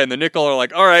Diarca and the Nickel, are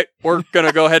like, all right, we're going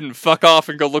to go ahead and fuck off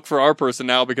and go look for our person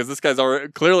now because this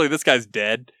guy's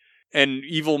dead. And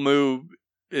Evil Moo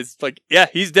is like, yeah,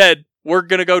 he's dead. We're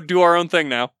going to go do our own thing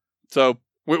now. So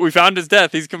we found his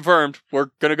death. He's confirmed.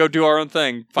 We're going to go do our own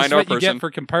thing. Find That's our what person. you get for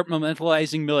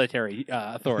compartmentalizing military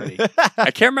authority.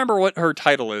 I can't remember what her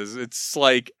title is. It's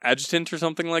like adjutant or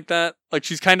something like that. Like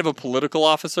she's kind of a political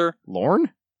officer.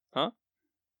 Lorne? Huh?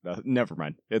 Never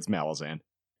mind. It's Malazan.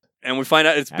 And we find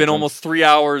out it's been Adjutant. almost 3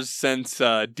 hours since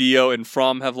Dio and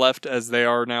From have left, as they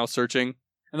are now searching.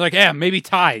 And they're like, yeah, maybe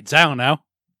tides. I don't know.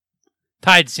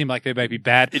 Tides seem like they might be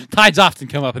bad. Tides often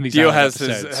come up in these Dio island has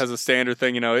episodes. has a standard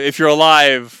thing, if you're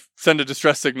alive, send a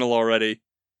distress signal already.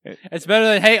 It's better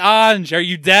than, hey, Anj, are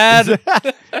you dead?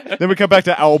 Then we come back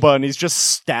to Alba, and he's just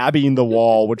stabbing the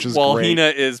wall, which is While great. Hina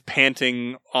is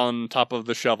panting on top of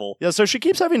the shovel. Yeah, so she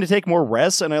keeps having to take more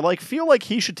rests, and I feel like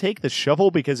he should take the shovel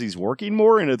because he's working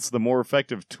more, and it's the more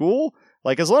effective tool.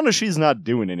 Like, as long as she's not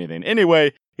doing anything.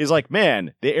 Anyway, he's like,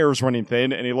 man, the air's running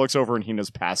thin, and he looks over and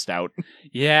Hina's passed out.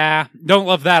 Yeah, don't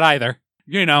love that either.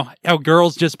 You know, how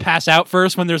girls just pass out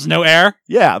first when there's no air.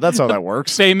 Yeah, that's how that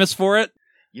works. Famous for it.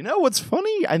 You know what's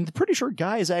funny? I'm pretty sure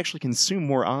guys actually consume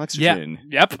more oxygen.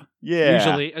 Yep. Yeah.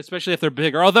 Usually, especially if they're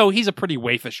bigger. Although he's a pretty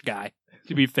waifish guy,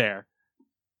 to be fair.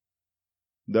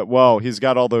 Well, he's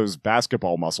got all those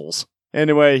basketball muscles.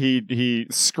 Anyway, he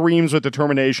screams with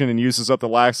determination and uses up the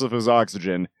last of his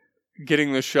oxygen.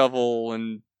 Getting the shovel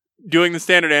and doing the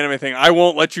standard anime thing. I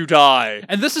won't let you die.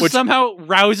 And this Which- somehow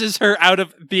rouses her out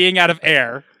of being out of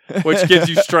air. Which gives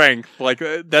you strength. Like,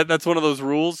 that's one of those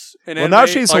rules in Well, anime. now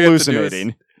she's All you have to do is,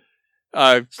 hallucinating. State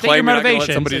your claim you're not gonna let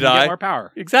motivations somebody and you die. get more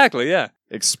power. Exactly, yeah.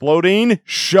 Exploding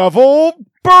shovel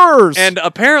burst! And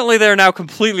apparently they're now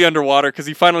completely underwater because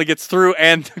he finally gets through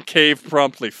and the cave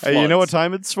promptly floods. Hey, you know what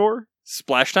time it's for?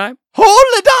 Splash time? Hold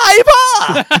the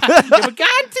diver! You were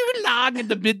gone too long in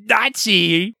the midnight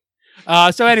sea.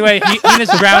 So anyway, Hina's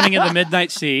drowning in the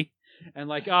midnight sea. And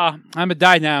like, I'm gonna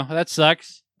die now. That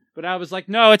sucks. But I was like,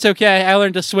 no, it's okay. I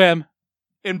learned to swim.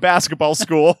 In basketball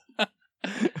school.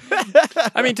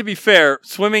 I mean, to be fair,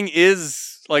 swimming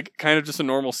is like kind of just a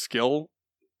normal skill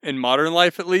in modern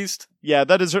life, at least. Yeah,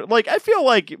 that is I feel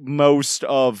like most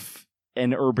of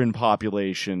an urban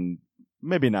population,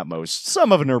 maybe not most,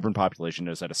 some of an urban population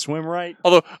knows how to swim, right?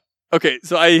 Although, okay,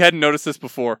 so I hadn't noticed this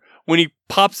before. When he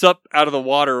pops up out of the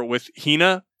water with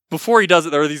Hina, before he does it,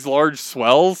 there are these large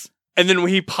swells. And then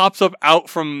when he pops up out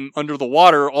from under the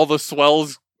water, all the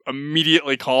swells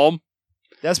immediately calm.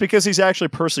 That's because he's actually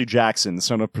Percy Jackson,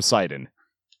 son of Poseidon.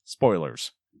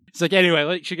 Spoilers. It's like, anyway,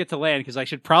 let's should get to land because I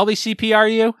should probably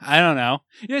CPR you. I don't know.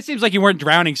 It seems like you weren't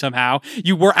drowning somehow.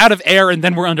 You were out of air and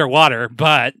then were underwater,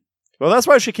 but Well, that's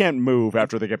why she can't move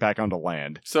after they get back onto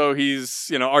land. So he's,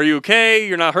 are you okay?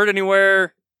 You're not hurt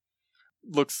anywhere?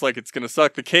 Looks like it's going to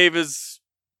suck. The cave is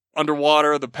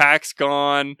underwater. The pack's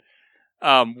gone.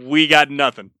 We got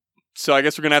nothing. So I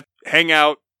guess we're going to have to hang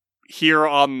out here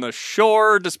on the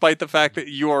shore, despite the fact that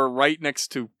you are right next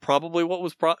to probably what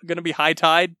was going to be high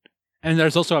tide. and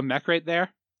there's also a mech right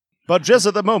there. But just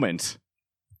at the moment.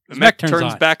 The His mech mech turns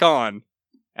turns on. back on.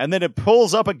 And then it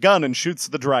pulls up a gun and shoots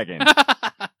the dragon.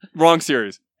 Wrong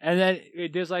series. And then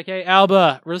it is like, hey,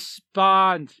 Alba,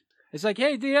 respond. It's like,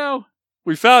 hey, Dio,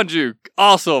 We found you.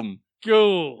 Awesome.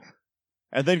 cool.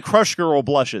 And then Crush Girl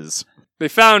blushes. They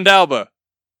found Alba.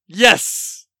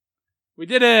 Yes. We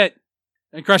did it.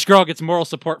 And Crush Girl gets moral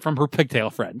support from her pigtail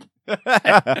friend.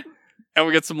 And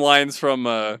we get some lines from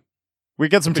We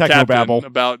get some the techno captain babble.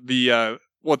 about the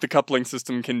what the coupling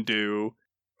system can do,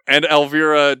 and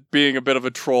Elvira being a bit of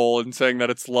a troll and saying that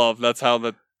it's love. That's how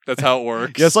it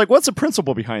works. Yeah, it's like, what's the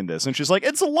principle behind this? And she's like,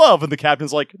 it's a love. And the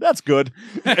captain's like, that's good.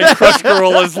 And Crush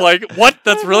Girl is like, what?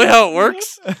 That's really how it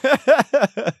works?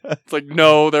 It's like,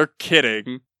 no, they're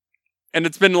kidding. And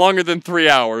it's been longer than 3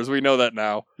 hours. We know that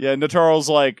now. Yeah, Nataro's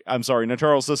like, I'm sorry,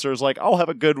 Nataro's sister is like, I'll have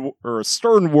a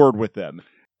stern word with them.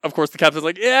 Of course, the captain's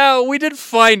like, yeah, we did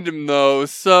find him, though,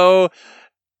 so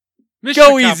Mission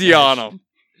go easy on accomplished. him.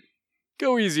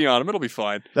 Go easy on him. It'll be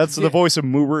fine. That's the voice of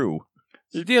Muru.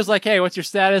 Dio's like, hey, what's your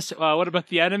status? What about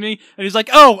the enemy? And he's like,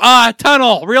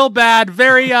 tunnel, real bad,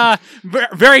 very,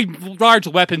 very large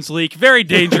weapons leak, very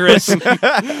dangerous.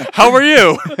 How are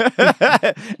you?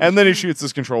 And then he shoots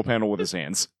his control panel with his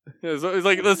hands. It's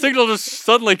like the signal just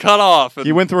suddenly cut off. And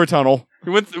He went through a tunnel. he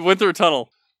went through a tunnel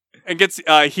and gets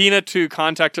Hina to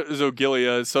contact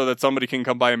Zogilia so that somebody can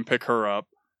come by and pick her up.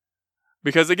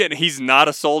 Because again, he's not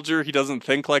a soldier. He doesn't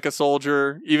think like a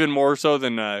soldier, even more so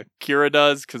than Kira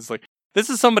does. Because like this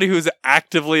is somebody who's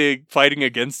actively fighting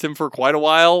against him for quite a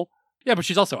while. Yeah, but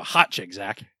she's also a hot chick,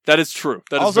 Zach. That is true.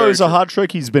 That is Also, very it's a true. hot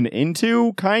trick he's been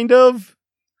into, kind of.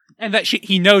 And that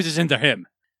he knows is into him.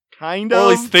 Kind Or at of.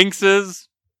 least thinks is.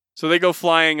 So they go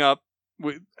flying up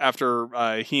after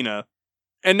Hina.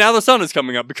 And now the sun is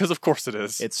coming up, because of course it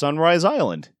is. It's Sunrise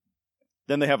Island.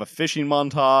 Then they have a fishing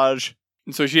montage.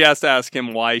 And so she has to ask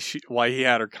him why he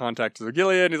had her contact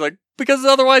Zogilia, and he's like, because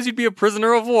otherwise you'd be a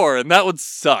prisoner of war, and that would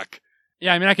suck.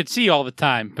 Yeah, I mean, I could see you all the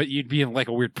time, but you'd be in like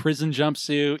a weird prison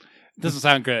jumpsuit. Doesn't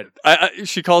sound good.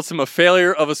 She calls him a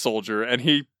failure of a soldier, and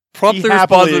he promptly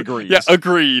happily responds, agrees. Yeah,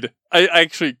 agreed. I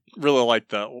actually really like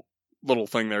that little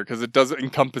thing there, because it does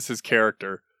encompass his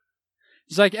character.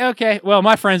 He's like, okay, well,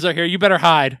 my friends are here. You better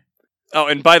hide. Oh,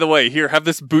 and by the way, here, have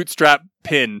this bootstrap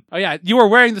pin. Oh, yeah, you were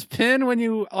wearing this pin when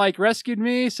you, like, rescued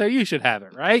me, so you should have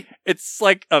it, right? It's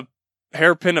like a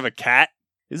hairpin of a cat.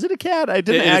 Is it a cat? I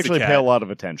didn't It is a actually cat. pay a lot of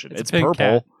attention. It's It's a pink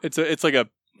purple. cat. It's like a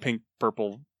pink,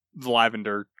 purple,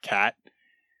 lavender cat.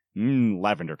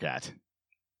 Lavender cat.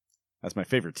 That's my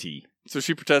favorite tea. So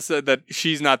she protests that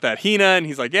she's not that Hina, and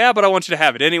he's like, yeah, but I want you to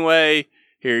have it anyway.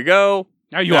 Here you go.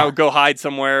 Now you Now are. go hide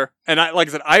somewhere. And like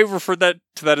I said, I referred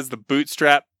to that as the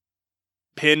bootstrap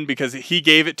pin because he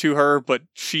gave it to her, but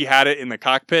she had it in the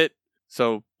cockpit.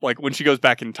 So like when she goes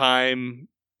back in time,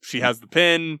 she has the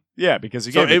pin. Yeah, because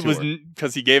he So gave it it to was her.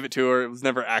 because he gave it to her. It was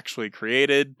never actually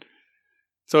created.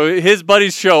 So his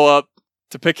buddies show up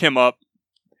to pick him up.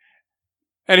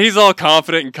 And he's all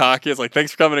confident and cocky. It's like,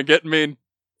 thanks for coming and getting me. And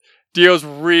Dio's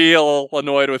real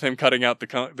annoyed with him cutting out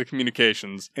the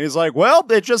communications. And he's like, well,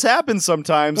 it just happens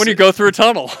sometimes. When you go through a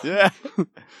tunnel. Yeah.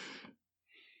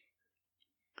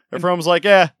 Ephraim's like,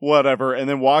 whatever, and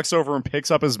then walks over and picks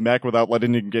up his mech without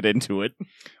letting him get into it.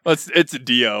 It's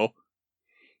Dio.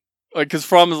 Like, because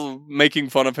From is making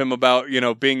fun of him about,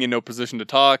 being in no position to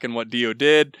talk and what Dio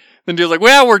did. Then Dio's like,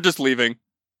 well, we're just leaving.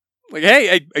 Like,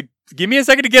 hey, give me a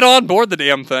second to get on board the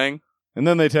damn thing. And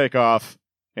then they take off,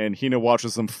 and Hina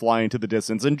watches them fly into the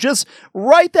distance, and just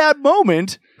right that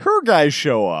moment, her guys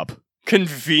show up.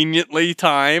 Conveniently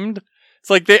timed. It's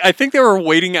like I think they were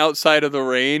waiting outside of the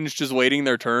range, just waiting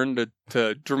their turn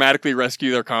to dramatically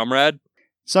rescue their comrade.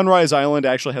 Sunrise Island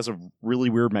actually has a really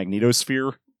weird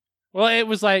magnetosphere. Well, it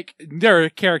was like, there are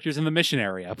characters in the mission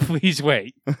area. Please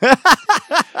wait.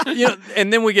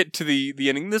 And then we get to the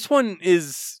ending. This one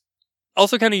is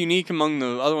also kind of unique among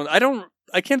the other ones.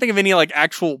 I can't think of any like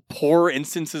actual poor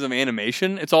instances of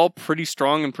animation. It's all pretty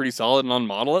strong and pretty solid and on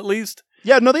model at least.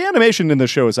 Yeah, no, the animation in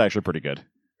this show is actually pretty good.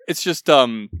 It's just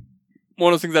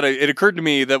one of those things that it occurred to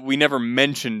me that we never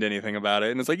mentioned anything about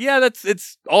it, and it's like, yeah,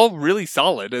 it's all really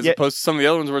solid as opposed to some of the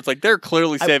other ones where it's like they're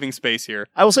clearly saving space here.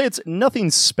 I will say it's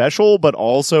nothing special, but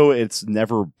also it's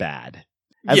never bad.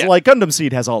 As Yeah. like Gundam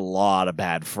Seed has a lot of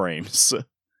bad frames.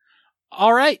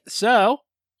 All right, so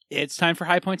it's time for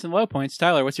high points and low points.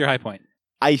 Tyler, what's your high point?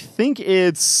 I think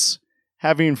it's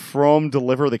having From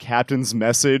deliver the captain's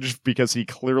message because he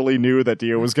clearly knew that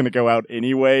Dio was going to go out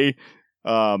anyway.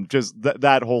 Just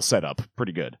that whole setup,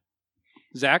 pretty good.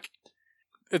 Zach?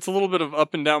 It's a little bit of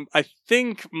up and down. I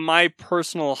think my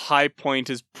personal high point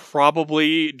is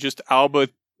probably just Alba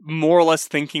more or less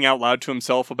thinking out loud to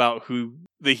himself about who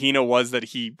the Hina was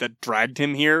that dragged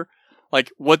him here.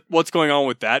 Like what's going on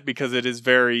with that, because it is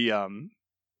very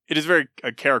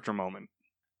a character moment.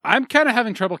 I'm kind of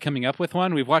having trouble coming up with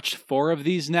one. We've watched 4 of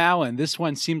these now, and this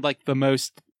one seemed like the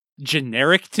most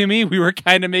generic to me. We were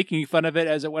kind of making fun of it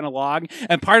as it went along,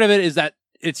 and part of it is that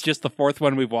it's just the fourth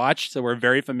one we've watched, so we're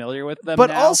very familiar with them But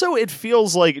now. also, it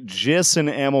feels like Jis and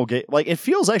Amalgate, like, it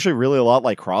feels actually really a lot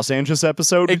like Cross Angel's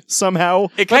episode somehow.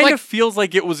 It kind of feels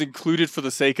like it was included for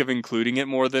the sake of including it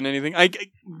more than anything.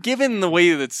 Given the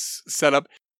way that's set up,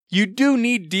 you do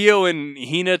need Dio and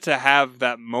Hina to have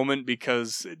that moment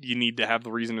because you need to have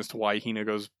the reason as to why Hina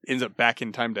ends up back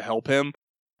in time to help him.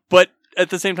 But at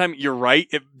the same time, you're right.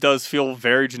 It does feel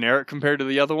very generic compared to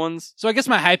the other ones. So I guess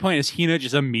my high point is Hina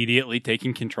just immediately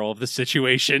taking control of the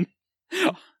situation.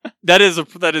 That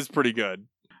is pretty good.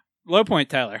 Low point,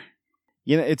 Tyler.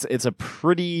 You know, it's a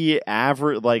pretty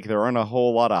average, like, there aren't a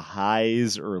whole lot of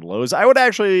highs or lows. I would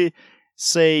actually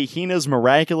say Hina's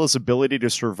miraculous ability to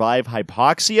survive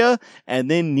hypoxia and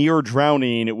then near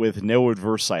drowning with no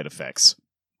adverse side effects.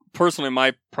 Personally,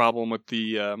 my problem with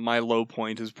the my low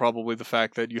point is probably the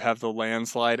fact that you have the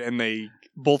landslide and they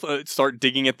both start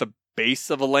digging at the base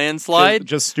of a landslide.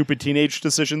 Just stupid teenage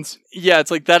decisions. Yeah, it's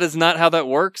like that is not how that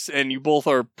works, and you both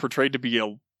are portrayed to be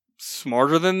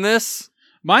smarter than this.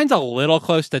 Mine's a little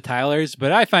close to Tyler's,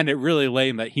 but I find it really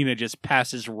lame that Hina just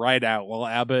passes right out while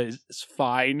Abba is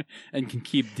fine and can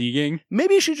keep digging.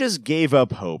 Maybe she just gave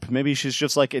up hope. Maybe she's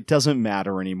just like, it doesn't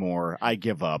matter anymore. I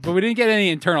give up. But we didn't get any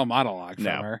internal monologue from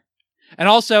No. her. And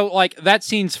also, like, that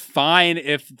scene's fine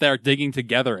if they're digging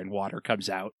together and water comes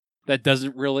out. That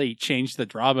doesn't really change the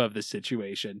drama of the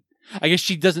situation. I guess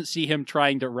she doesn't see him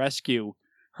trying to rescue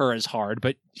her as hard,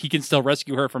 but he can still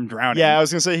rescue her from drowning. Yeah, I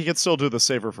was going to say he could still do the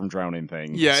save her from drowning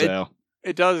thing. Yeah, so.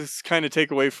 It does kind of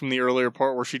take away from the earlier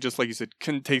part where she just, like you said,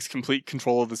 takes complete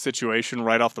control of the situation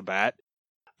right off the bat.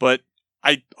 But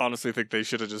I honestly think they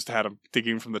should have just had him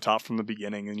digging from the top from the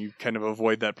beginning, and you kind of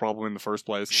avoid that problem in the first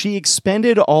place. She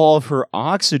expended all of her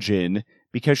oxygen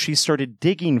because she started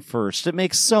digging first. It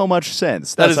makes so much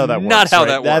sense. That's how that works. not how right?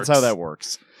 that That's works. how that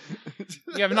works.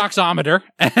 You have an oxometer,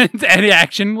 and any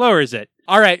action lowers it.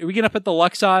 All right, are we going to put the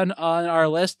Luxon on our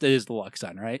list? It is the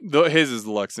Luxon, right? His is the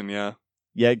Luxon, yeah.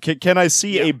 Yeah, can I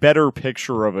see Yeah. a better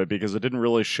picture of it because it didn't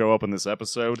really show up in this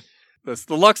episode? The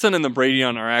Luxon and the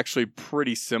Braedion are actually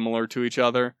pretty similar to each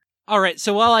other. All right,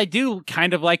 so while I do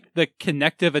kind of like the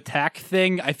connective attack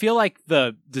thing, I feel like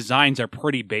the designs are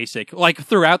pretty basic. Like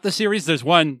throughout the series, there's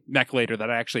one mech later that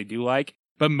I actually do like,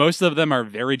 but most of them are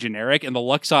very generic, and the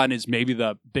Luxon is maybe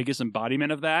the biggest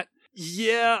embodiment of that.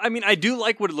 Yeah, I mean, I do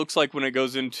like what it looks like when it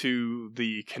goes into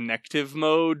the connective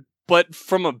mode, but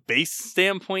from a base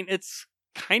standpoint, it's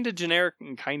kind of generic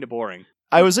and kind of boring.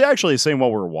 I was actually saying while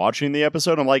we were watching the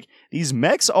episode, I'm like, these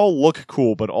mechs all look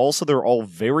cool, but also they're all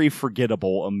very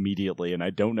forgettable immediately, and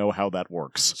I don't know how that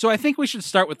works. So I think we should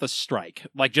start with the strike,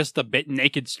 like just the bit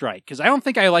naked strike, because I don't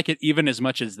think I like it even as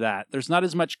much as that. There's not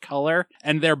as much color,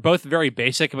 and they're both very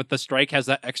basic, but the strike has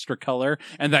that extra color,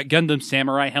 and that Gundam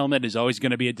Samurai helmet is always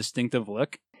going to be a distinctive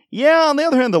look. Yeah, on the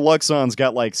other hand, the Luxon's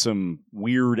got like some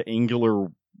weird angular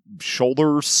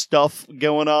shoulder stuff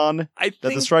going on that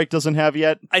the strike doesn't have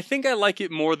yet. I think I like it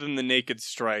more than the naked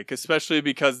strike, especially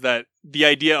because that the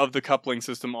idea of the coupling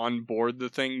system on board the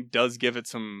thing does give it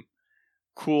some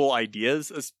cool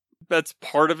ideas. That's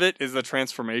part of it is the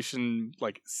transformation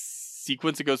like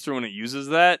sequence it goes through when it uses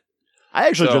that. I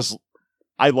actually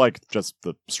I like just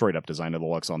the straight up design of the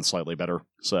Luxon slightly better.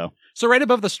 So right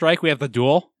above the strike, we have the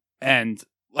duel, and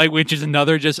like which is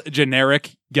another just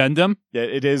generic Gundam. yeah,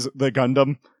 it is the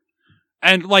Gundam.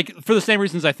 And like for the same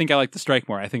reasons, I think I like the strike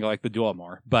more. I think I like the duel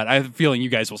more. But I have a feeling you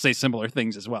guys will say similar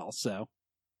things as well. So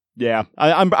Yeah,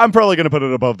 I'm probably going to put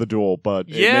it above the duel, but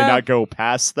it may Yeah. not go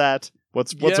past that.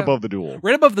 What's Yeah. above the duel?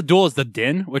 right above the duel is the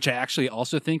Din, which I actually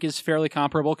also think is fairly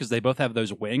comparable because they both have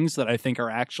those wings that I think are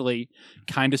actually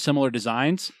kind of similar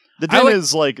designs. The I Din like-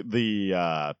 is like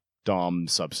the Dom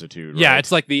substitute. Yeah, right?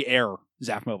 it's like the Air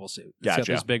Zap Mobile suit. It's got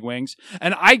Gotcha. those big wings.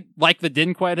 And I like the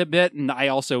Din quite a bit, and I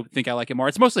also think I like it more.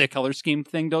 It's mostly a color scheme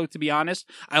thing, though, to be honest.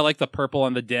 I like the purple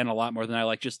on the Din a lot more than I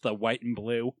like just the white and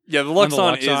blue. Yeah, the On the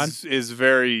Luxon, Luxon. is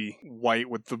very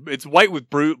white with it's white with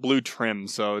blue trim,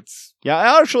 so it's Yeah,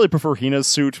 I actually prefer Hina's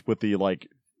suit with the like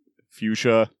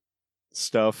fuchsia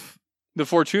stuff. the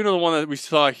Fortuna, the one that we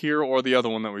saw here, or the other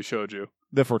one that we showed you.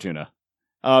 The Fortuna.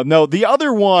 No, the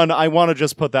other one, I want to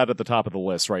just put that at the top of the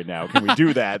list right now. Can we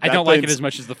do that? I don't like it as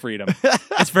much as the Freedom.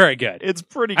 It's very good. It's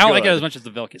pretty I don't good. like it as much as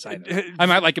the Vilcus either. I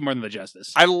might like it more than the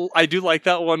Justice. I do like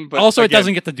that one, but also, again, it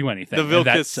doesn't get to do anything. the and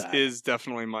that's, Vilcus is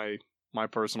definitely my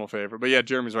personal favorite. But yeah,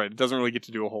 Jeremy's right. It doesn't really get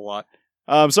to do a whole lot.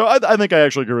 So I think I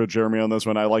actually agree with Jeremy on this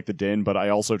one. I like the Din, but I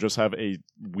also just have a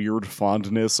weird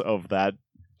fondness of that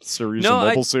series No, of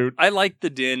mobile suit. I like the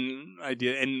Din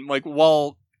idea, and like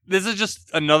while this is just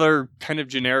another kind of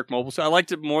generic mobile suit, I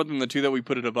liked it more than the two that we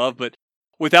put it above. But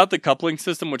without the coupling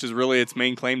system, which is really its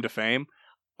main claim to fame,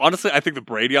 Honestly, I think the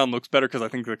Braedion looks better because I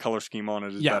think the color scheme on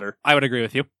it is Yeah, better. I would agree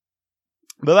with you.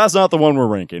 But that's not the one we're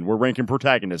ranking. We're ranking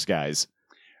protagonist, guys.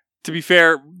 To be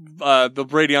fair, the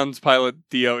Braedion's pilot,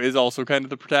 Theo, is also kind of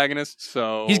the protagonist,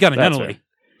 so... He's got a that's Nunnally.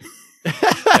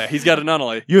 Yeah, he's got a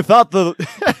Nunnally. You thought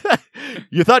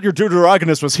you thought your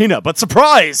deuteragonist was Hina, but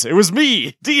surprise! It was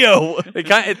me, Dio! It's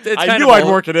I kind knew of I'd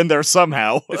all, work it in there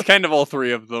somehow. It's kind of all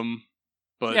three of them,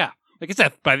 but... Yeah. Like I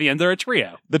said, by the end, they're a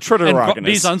trio. The And Triteragonist.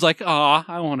 Bison's like, aw,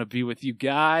 I want to be with you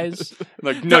guys.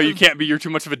 Like, no, you can't be. You're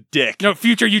too much of a dick. No,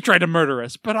 future, you tried to murder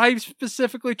us, but I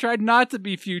specifically tried not to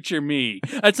be future me.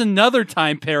 That's another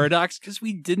time paradox because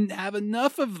we didn't have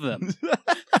enough of them.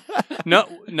 No,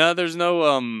 there's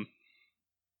no,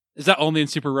 Is that only in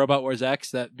Super Robot Wars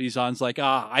X that Bison's like,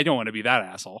 I don't want to be that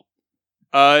asshole?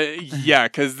 yeah,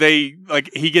 because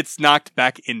he gets knocked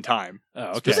back in time.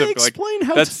 Oh, Did okay. they explain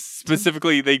how? That's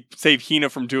specifically, they save Hina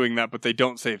from doing that, but they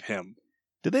don't save him.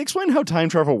 Did they explain how time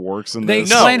travel works in They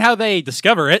this? explain how they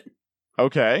discover it,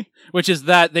 Okay. which is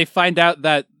that they find out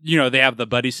that, they have the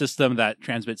buddy system that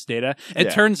transmits data. It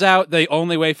Yeah. turns out the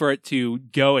only way for it to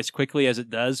go as quickly as it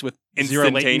does with zero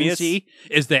Instantaneous? latency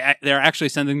is they're actually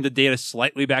sending the data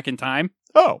slightly back in time.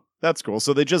 Oh, that's cool.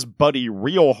 So they just buddy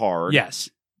real hard. Yes.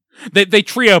 They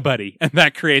trio buddy, and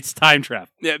that creates time travel.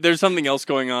 Yeah, there's something else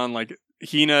going on. Like,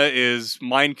 Hina is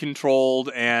mind controlled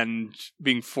and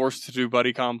being forced to do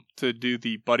to do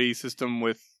the buddy system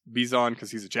with Bison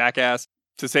because he's a jackass.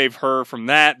 To save her from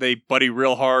that, they buddy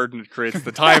real hard and it creates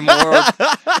the time warp.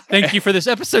 Thank you for this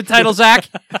episode title, Zach.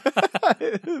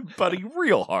 buddy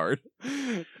real hard.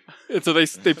 And so they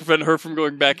prevent her from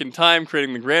going back in time,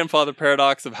 creating the grandfather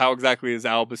paradox of how exactly is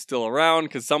Albus still around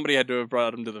because somebody had to have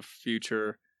brought him to the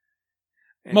future.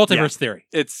 And Multiverse theory.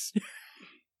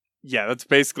 Yeah, that's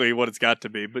basically what it's got to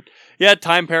be. But yeah,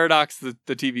 Time Paradox, the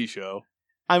TV show.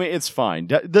 I mean, it's fine.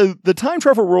 The time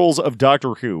travel rules of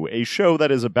Doctor Who, a show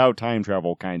that is about time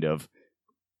travel, kind of,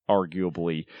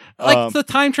 arguably. Like the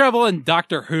time travel in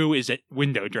Doctor Who is at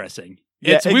window dressing.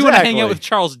 Yeah, We want to hang exactly. out with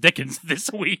Charles Dickens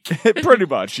this week. Pretty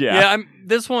much, yeah. Yeah,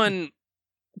 this one,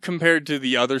 compared to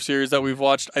the other series that we've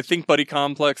watched, I think Buddy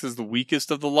Complex is the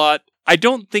weakest of the lot. I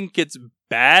don't think it's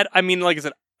bad. I mean, like I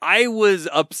said, I was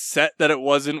upset that it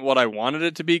wasn't what I wanted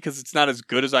it to be because it's not as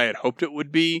good as I had hoped it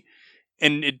would be.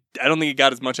 And I don't think it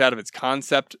got as much out of its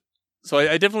concept. So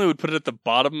I definitely would put it at the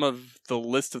bottom of the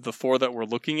list of the four that we're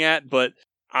looking at. But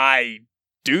I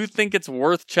do think it's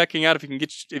worth checking out if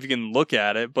you can look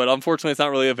at it. But unfortunately, it's not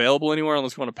really available anywhere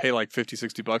unless you want to pay like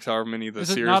 $50-$60, however many the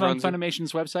Is it series not on runs.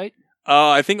 Funimation's website?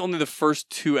 I think only the first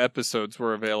 2 episodes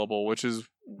were available, which is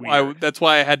Weird. that's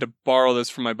why I had to borrow this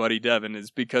from my buddy Devin,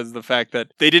 is because of the fact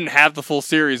that they didn't have the full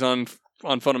series on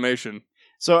Funimation.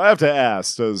 So I have to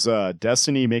ask, does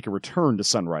Destiny make a return to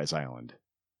Sunrise Island?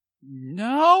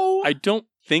 No. I don't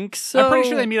think so. I'm pretty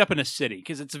sure they meet up in a city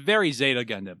because it's very Zeta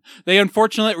Gundam. They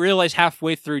unfortunately realized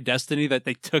halfway through Destiny that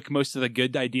they took most of the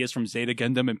good ideas from Zeta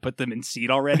Gundam and put them in Seed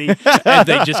already, and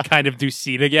they just kind of do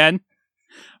Seed again.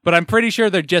 But I'm pretty sure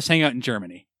they're just hanging out in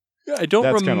Germany. I don't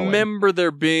That's kinda lame. remember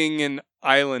there being an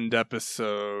island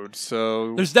episode,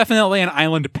 so There's definitely an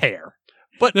island pair.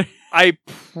 but I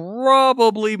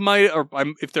probably might, or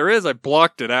if there is, I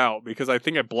blocked it out because I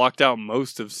think I blocked out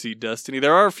most of Seed Destiny.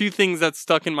 There are a few things that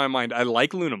stuck in my mind. I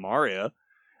like Luna Maria.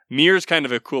 Mir's kind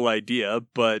of a cool idea,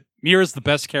 but Mira's the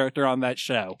best character on that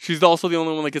show. she's also the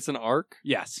only one that gets an arc,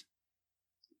 Yes.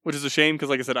 which is a shame because,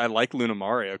 like I said, I like Luna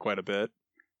Maria quite a bit.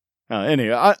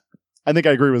 Anyway, I think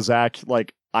I agree with Zach.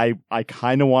 Like, I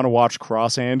kind of want to watch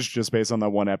Cross Ange just based on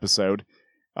that one episode.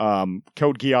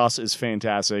 Code Geass is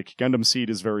fantastic. Gundam Seed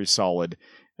is very solid.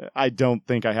 I don't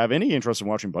think I have any interest in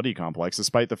watching Buddy Complex,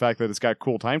 despite the fact that it's got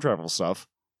cool time travel stuff.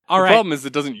 All The right. problem is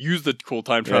it doesn't use the cool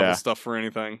time travel Yeah. stuff for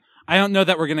anything. I don't know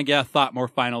that we're going to get a thought more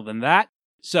final than that.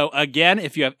 So again,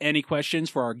 if you have any questions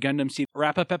for our Gundam Seed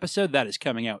wrap-up episode, that is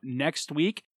coming out next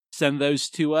week. Send those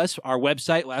to us. Our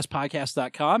website,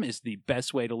 lastpodcast.com, is the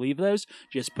best way to leave those.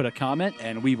 Just put a comment,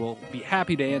 and we will be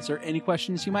happy to answer any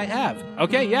questions you might have.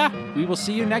 Okay, yeah, we will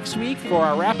see you next week for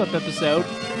our wrap-up episode,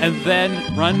 and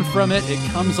then run from it. It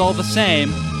comes all the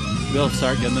same. We'll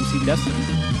start Gundam Seed Destiny.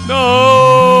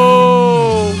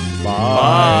 No!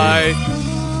 Bye. Bye.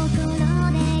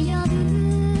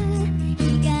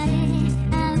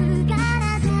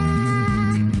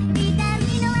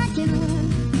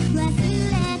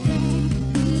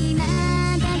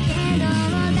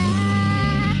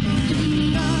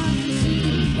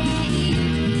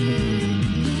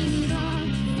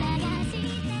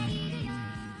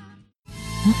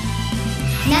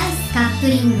 ナウスカップ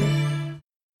リング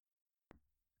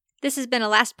This has been a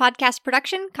Last Podcast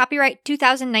production, copyright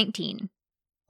 2019.